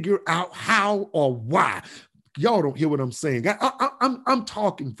can't figure out how or why. Y'all don't hear what I'm saying. I'm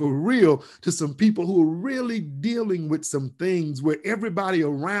talking for real to some people who are really dealing with some things where everybody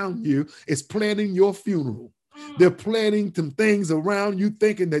around you is planning your funeral. They're planning some things around you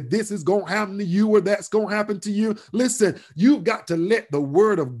thinking that this is going to happen to you or that's going to happen to you. Listen, you've got to let the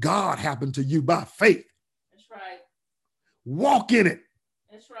word of God happen to you by faith. That's right. Walk in it.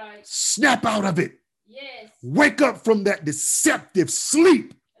 That's right. Snap out of it. Yes. Wake up from that deceptive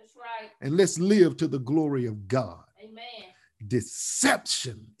sleep. Right. And let's live to the glory of God. Amen.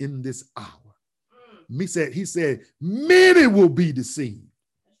 Deception in this hour. He said, many will be deceived.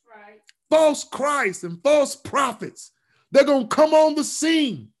 That's right. False Christs and false prophets, they're going to come on the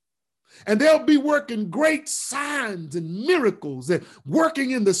scene. And they'll be working great signs and miracles and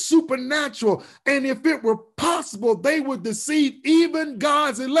working in the supernatural. And if it were possible, they would deceive even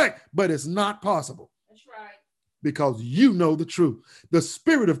God's elect. But it's not possible. That's right. Because you know the truth. The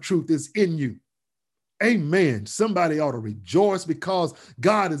Spirit of truth is in you. Amen. Somebody ought to rejoice because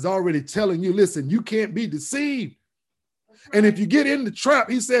God is already telling you, listen, you can't be deceived. And if you get in the trap,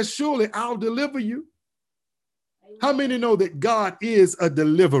 he says, surely I'll deliver you. How many know that God is a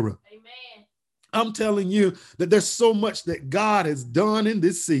deliverer? Amen. I'm telling you that there's so much that God has done in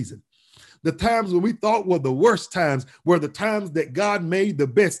this season. The times when we thought were the worst times were the times that God made the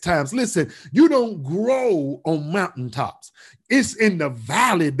best times. Listen, you don't grow on mountaintops. It's in the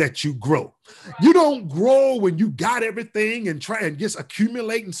valley that you grow. You don't grow when you got everything and try and just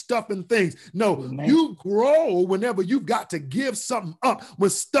accumulating stuff and things. No, you grow whenever you've got to give something up, when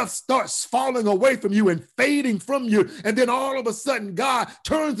stuff starts falling away from you and fading from you. And then all of a sudden, God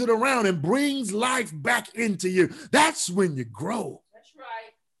turns it around and brings life back into you. That's when you grow. That's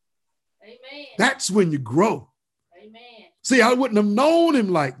right. Amen. That's when you grow. Amen. See, I wouldn't have known him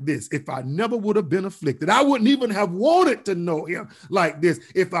like this if I never would have been afflicted. I wouldn't even have wanted to know him like this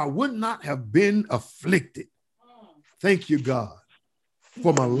if I would not have been afflicted. Thank you, God,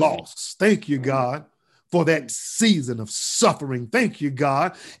 for my loss. Thank you, God, for that season of suffering. Thank you,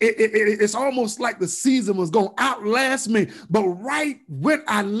 God. It's almost like the season was going to outlast me. But right when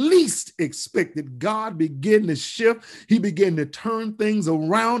I least expected, God began to shift. He began to turn things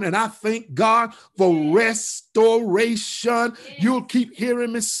around. And I thank God for restoration. You'll keep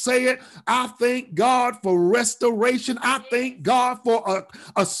hearing me say it. I thank God for restoration. I thank God for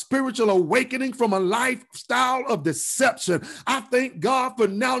a spiritual awakening from a lifestyle of deception. I thank God for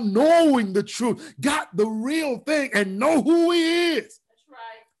now knowing the truth. Got the real thing and know who he is. That's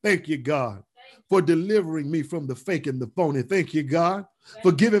right. Thank you, God, for delivering me from the fake and the phony. Thank you, God,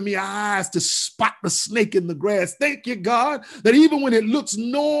 for giving me eyes to spot the snake in the grass. Thank you, God, that even when it looks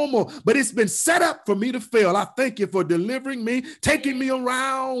normal, but it's been set up for me to fail. I thank you for delivering me, taking me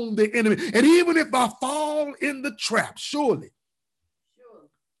around the enemy. And even if I fall in the trap, surely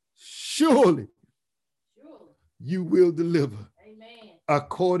you will deliver.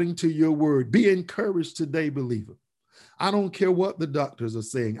 According to your word. Be encouraged today, believer. I don't care what the doctors are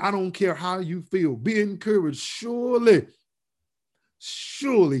saying. I don't care how you feel. Be encouraged. Surely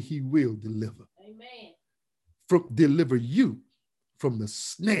he will deliver. Amen. Deliver you from the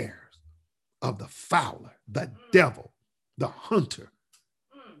snares of the fowler, the devil, the hunter,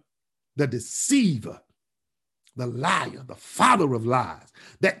 the deceiver, the liar, the father of lies,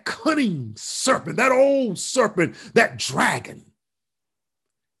 that cunning serpent, that old serpent, that dragon.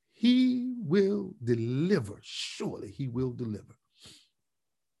 He will deliver. Surely he will deliver.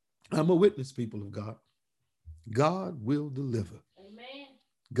 I'm a witness, people of God. God will deliver. Amen.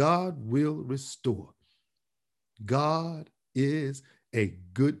 God will restore. God is a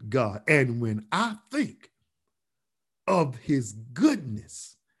good God. And when I think of his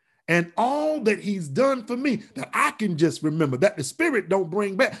goodness and all that he's done for me, that I can just remember, that the Spirit don't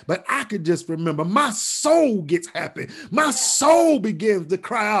bring back, but I can just remember, my soul gets happy. My soul begins to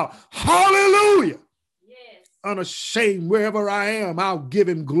cry out, hallelujah. Yes. Unashamed, wherever I am, I'll give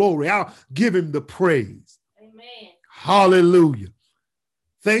him glory. I'll give him the praise. Amen. Hallelujah.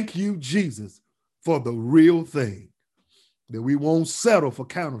 Thank you, Jesus, for the real thing, that we won't settle for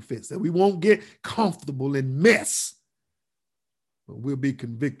counterfeits, that we won't get comfortable in mess. But we'll be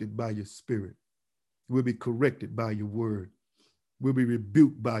convicted by your Spirit. We'll be corrected by your word. We'll be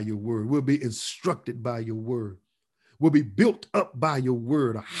rebuked by your word. We'll be instructed by your word. We'll be built up by your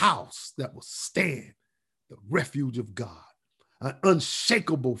word, a house that will stand, the refuge of God, an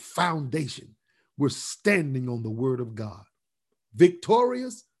unshakable foundation. We're standing on the word of God.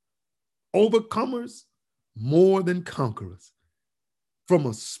 Victorious, overcomers, more than conquerors, from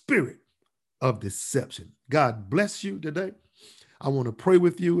a spirit of deception. God bless you today. I want to pray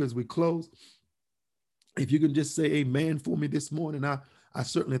with you as we close. If you can just say amen for me this morning, I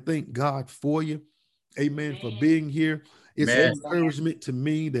certainly thank God for you. Amen, for being here. It's an encouragement to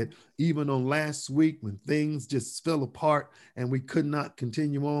me that even on last week when things just fell apart and we could not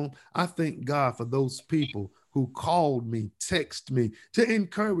continue on, I thank God for those people who called me, text me to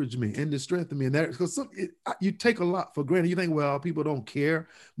encourage me and to strengthen me. And that, because you take a lot for granted. You think, well, people don't care.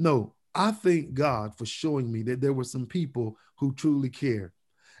 No, I thank God for showing me that there were some people who truly care.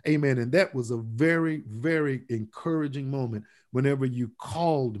 Amen. And that was a very, very encouraging moment whenever you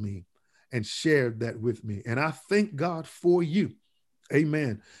called me and shared that with me. And I thank God for you.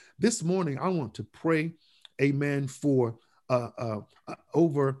 Amen. This morning, I want to pray, amen, for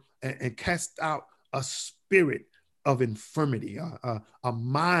over and cast out a spirit of infirmity, a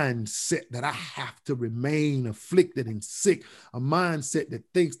mindset that I have to remain afflicted and sick, a mindset that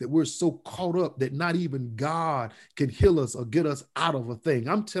thinks that we're so caught up that not even God can heal us or get us out of a thing.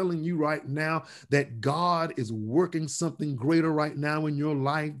 I'm telling you right now that God is working something greater right now in your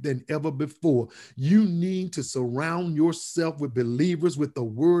life than ever before. You need to surround yourself with believers, with the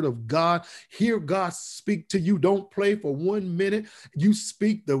word of God. Hear God speak to you. Don't play for 1 minute. You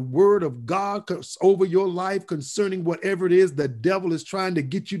speak the word of God over your life concerning whatever it is the devil is trying to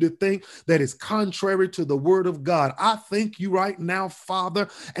get you to think that is contrary to the word of God. I thank you right now, Father,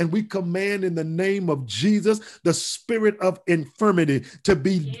 and we command in the name of Jesus the spirit of infirmity to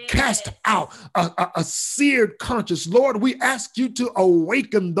be cast out, a seared conscience. Lord, we ask you to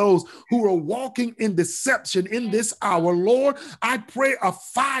awaken those who are walking in deception in this hour. Lord, I pray a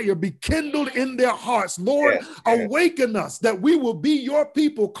fire be kindled in their hearts. Lord, awaken us that we will be your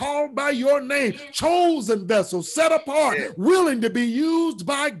people, called by your name, chosen vessels, set apart, willing to be used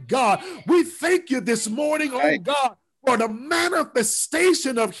by God. We thank you this morning, oh God, for the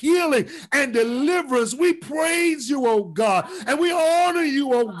manifestation of healing and deliverance. We praise you, oh God, and we honor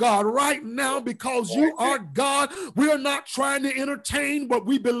you, oh God, right now because you are God. We are not trying to entertain, but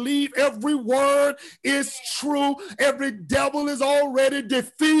we believe every word is true. Every devil is already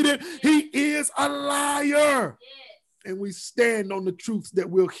defeated. He is a liar. And we stand on the truths that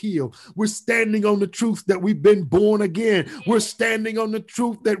will heal. We're standing on the truth that we've been born again. We're standing on the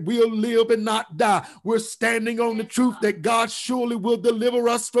truth that we'll live and not die. We're standing on the truth that God surely will deliver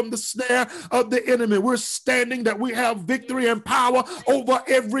us from the snare of the enemy. We're standing that we have victory and power over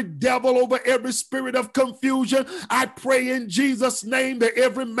every devil, over every spirit of confusion. I pray in Jesus' name that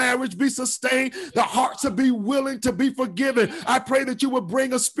every marriage be sustained, the hearts will be willing to be forgiven. I pray that you will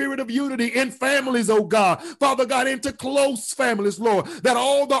bring a spirit of unity in families, oh God. Father God, into close families, Lord, that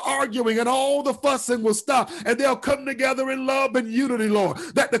all the arguing and all the fussing will stop and they'll come together in love and unity, Lord,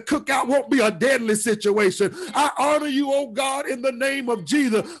 that the cookout won't be a deadly situation. I honor you, oh God, in the name of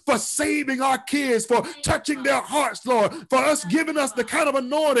Jesus for saving our kids, for touching their hearts, Lord, for us giving us the kind of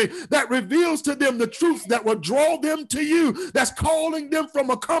anointing that reveals to them the truths that will draw them to you, that's calling them from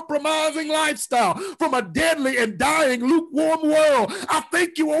a compromising lifestyle, from a deadly and dying lukewarm world. I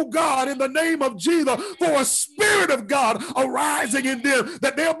thank you, oh God, in the name of Jesus for a spirit of God arising in them,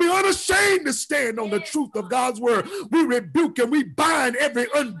 that they'll be unashamed to stand on the truth of God's word. We rebuke and we bind every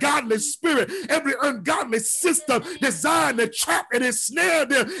ungodly spirit, every ungodly system designed to trap and ensnare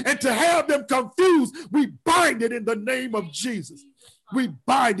them and to have them confused. We bind it in the name of Jesus. We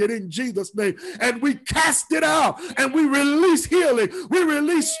bind it in Jesus' name and we cast it out and we release healing. We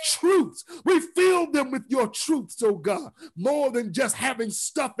release truths. We fill them with your truths, oh God, more than just having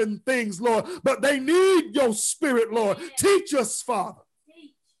stuff and things, Lord, but they need your spirit, Lord. Teach us, Father.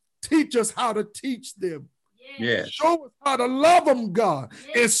 Teach us how to teach them. Yes. Show us how to love them, God,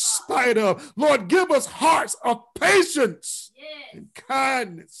 in spite of. Lord, give us hearts of patience and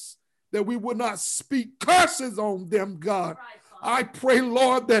kindness that we will not speak curses on them, God. I pray,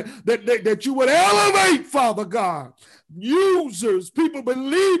 Lord, that you would elevate, Father God, users, people,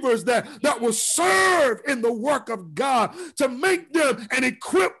 believers that will serve in the work of God to make them and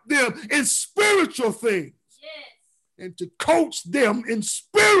equip them in spiritual things and to coach them in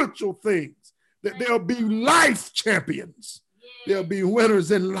spiritual things, that they'll be life champions. They'll be winners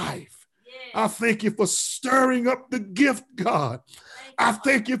in life. I thank you for stirring up the gift, God. I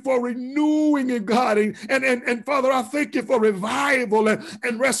thank you for renewing it, God. And Father, I thank you for revival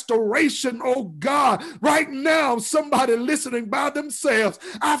and restoration, oh God. Right now, somebody listening by themselves,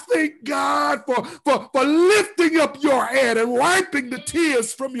 I thank God for lifting up your head and wiping the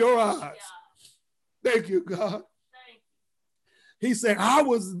tears from your eyes. Thank you, God. He said, I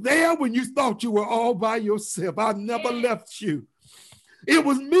was there when you thought you were all by yourself. I never left you. It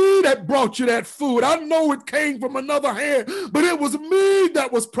was me that brought you that food. I know it came from another hand, but it was me that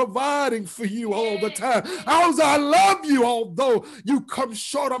was providing for you all the time. I love you, although you come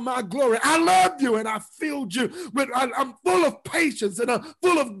short of my glory. I love you and I filled you with, I'm full of patience and I'm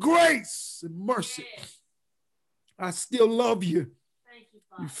full of grace and mercy. I still love you.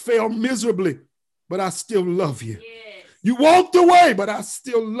 You failed miserably, but I still love you. You walked away, but I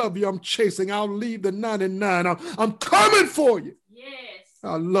still love you. I'm chasing. I'll leave the 99. I'm coming for you.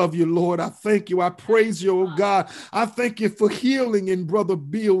 I love you, Lord. I thank you. I praise you, oh God. I thank you for healing in Brother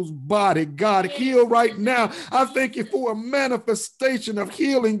Bill's body. God, heal right now. I thank you for a manifestation of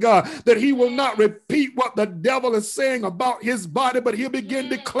healing, God, that he will not repeat what the devil is saying about his body, but he'll begin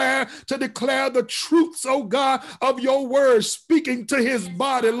to declare the truths, oh God, of your word, speaking to his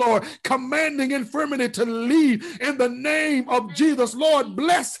body, Lord, commanding infirmity to leave in the name of Jesus. Lord,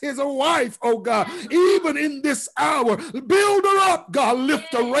 bless his wife, oh God, even in this hour. Build her up, God.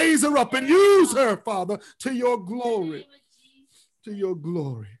 Lift her, raise her up, and use her, Father, to your glory. To your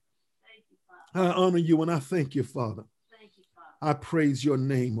glory. I honor you and I thank you, Father. I praise your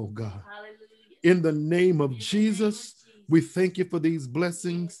name, oh God. In the name of Jesus, we thank you for these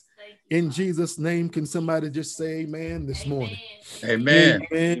blessings. In Jesus' name, can somebody just say amen this morning? Amen.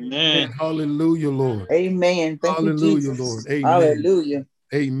 Amen. Amen. Hallelujah, Lord. Amen. Thank Hallelujah, you, Jesus. Lord. Amen. Hallelujah.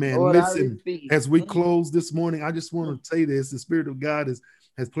 Amen. Lord, listen, as we close this morning, I just want to say this. The Spirit of God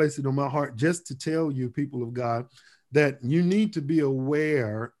has placed it on my heart just to tell you, people of God, that you need to be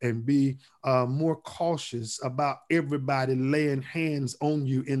aware and be more cautious about everybody laying hands on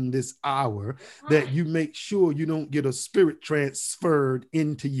you in this hour, that you make sure you don't get a spirit transferred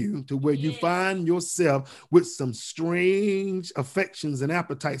into you to where you find yourself with some strange affections and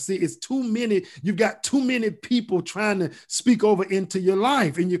appetites. See, it's too many. You've got too many people trying to speak over into your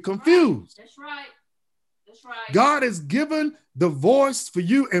life and you're confused. That's right. That's right. God has given the voice for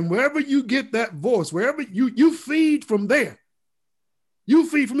you, and wherever you get that voice, wherever you feed from there. You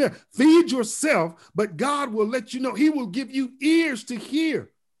feed from there. Feed yourself, but God will let you know. He will give you ears to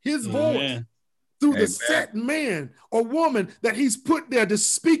hear his voice through the set man or woman that he's put there to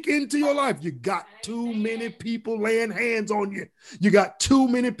speak into your life. You got too many people laying hands on you. You got too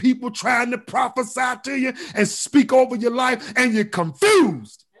many people trying to prophesy to you and speak over your life, and you're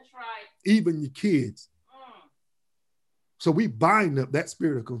confused. That's right. Even your kids. So we bind up that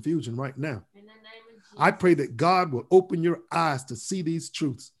spirit of confusion right now. In the name of Jesus. I pray that God will open your eyes to see these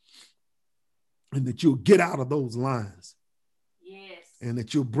truths and that you'll get out of those lines. Yes. And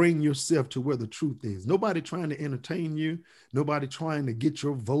that you'll bring yourself to where the truth is. Nobody trying to entertain you. Nobody trying to get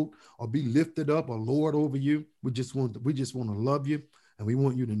your vote or be lifted up or lord over you. We just want to love you, and we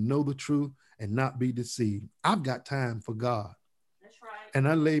want you to know the truth and not be deceived. I've got time for God. That's right. And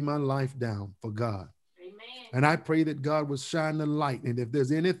I lay my life down for God. And I pray that God will shine the light. And if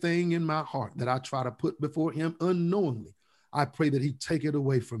there's anything in my heart that I try to put before him unknowingly, I pray that he take it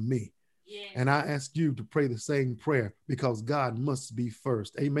away from me. Yes. And I ask you to pray the same prayer, because God must be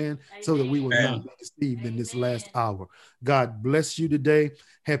first. Amen. So that we will not be deceived in this last hour. God bless you today.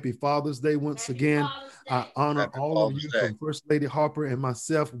 Happy Father's Day once again. I honor all of you from First Lady Harper and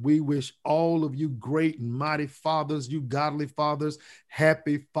myself. We wish all of you great and mighty fathers, you godly fathers,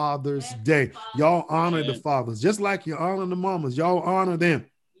 happy Father's Day. Y'all honor the fathers, just like you honor the mamas. Y'all honor them.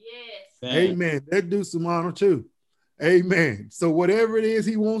 Yes. Amen. They do some honor too. Amen. So whatever it is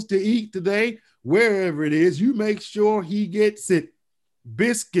he wants to eat today, wherever it is, you make sure he gets it.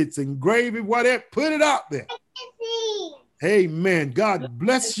 Biscuits and gravy, whatever, put it out there. Amen. God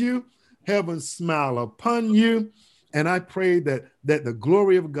bless you. Heaven smile upon you. And I pray that the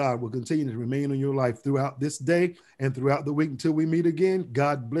glory of God will continue to remain in your life throughout this day and throughout the week until we meet again.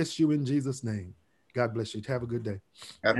 God bless you in Jesus' name. God bless you. Have a good day.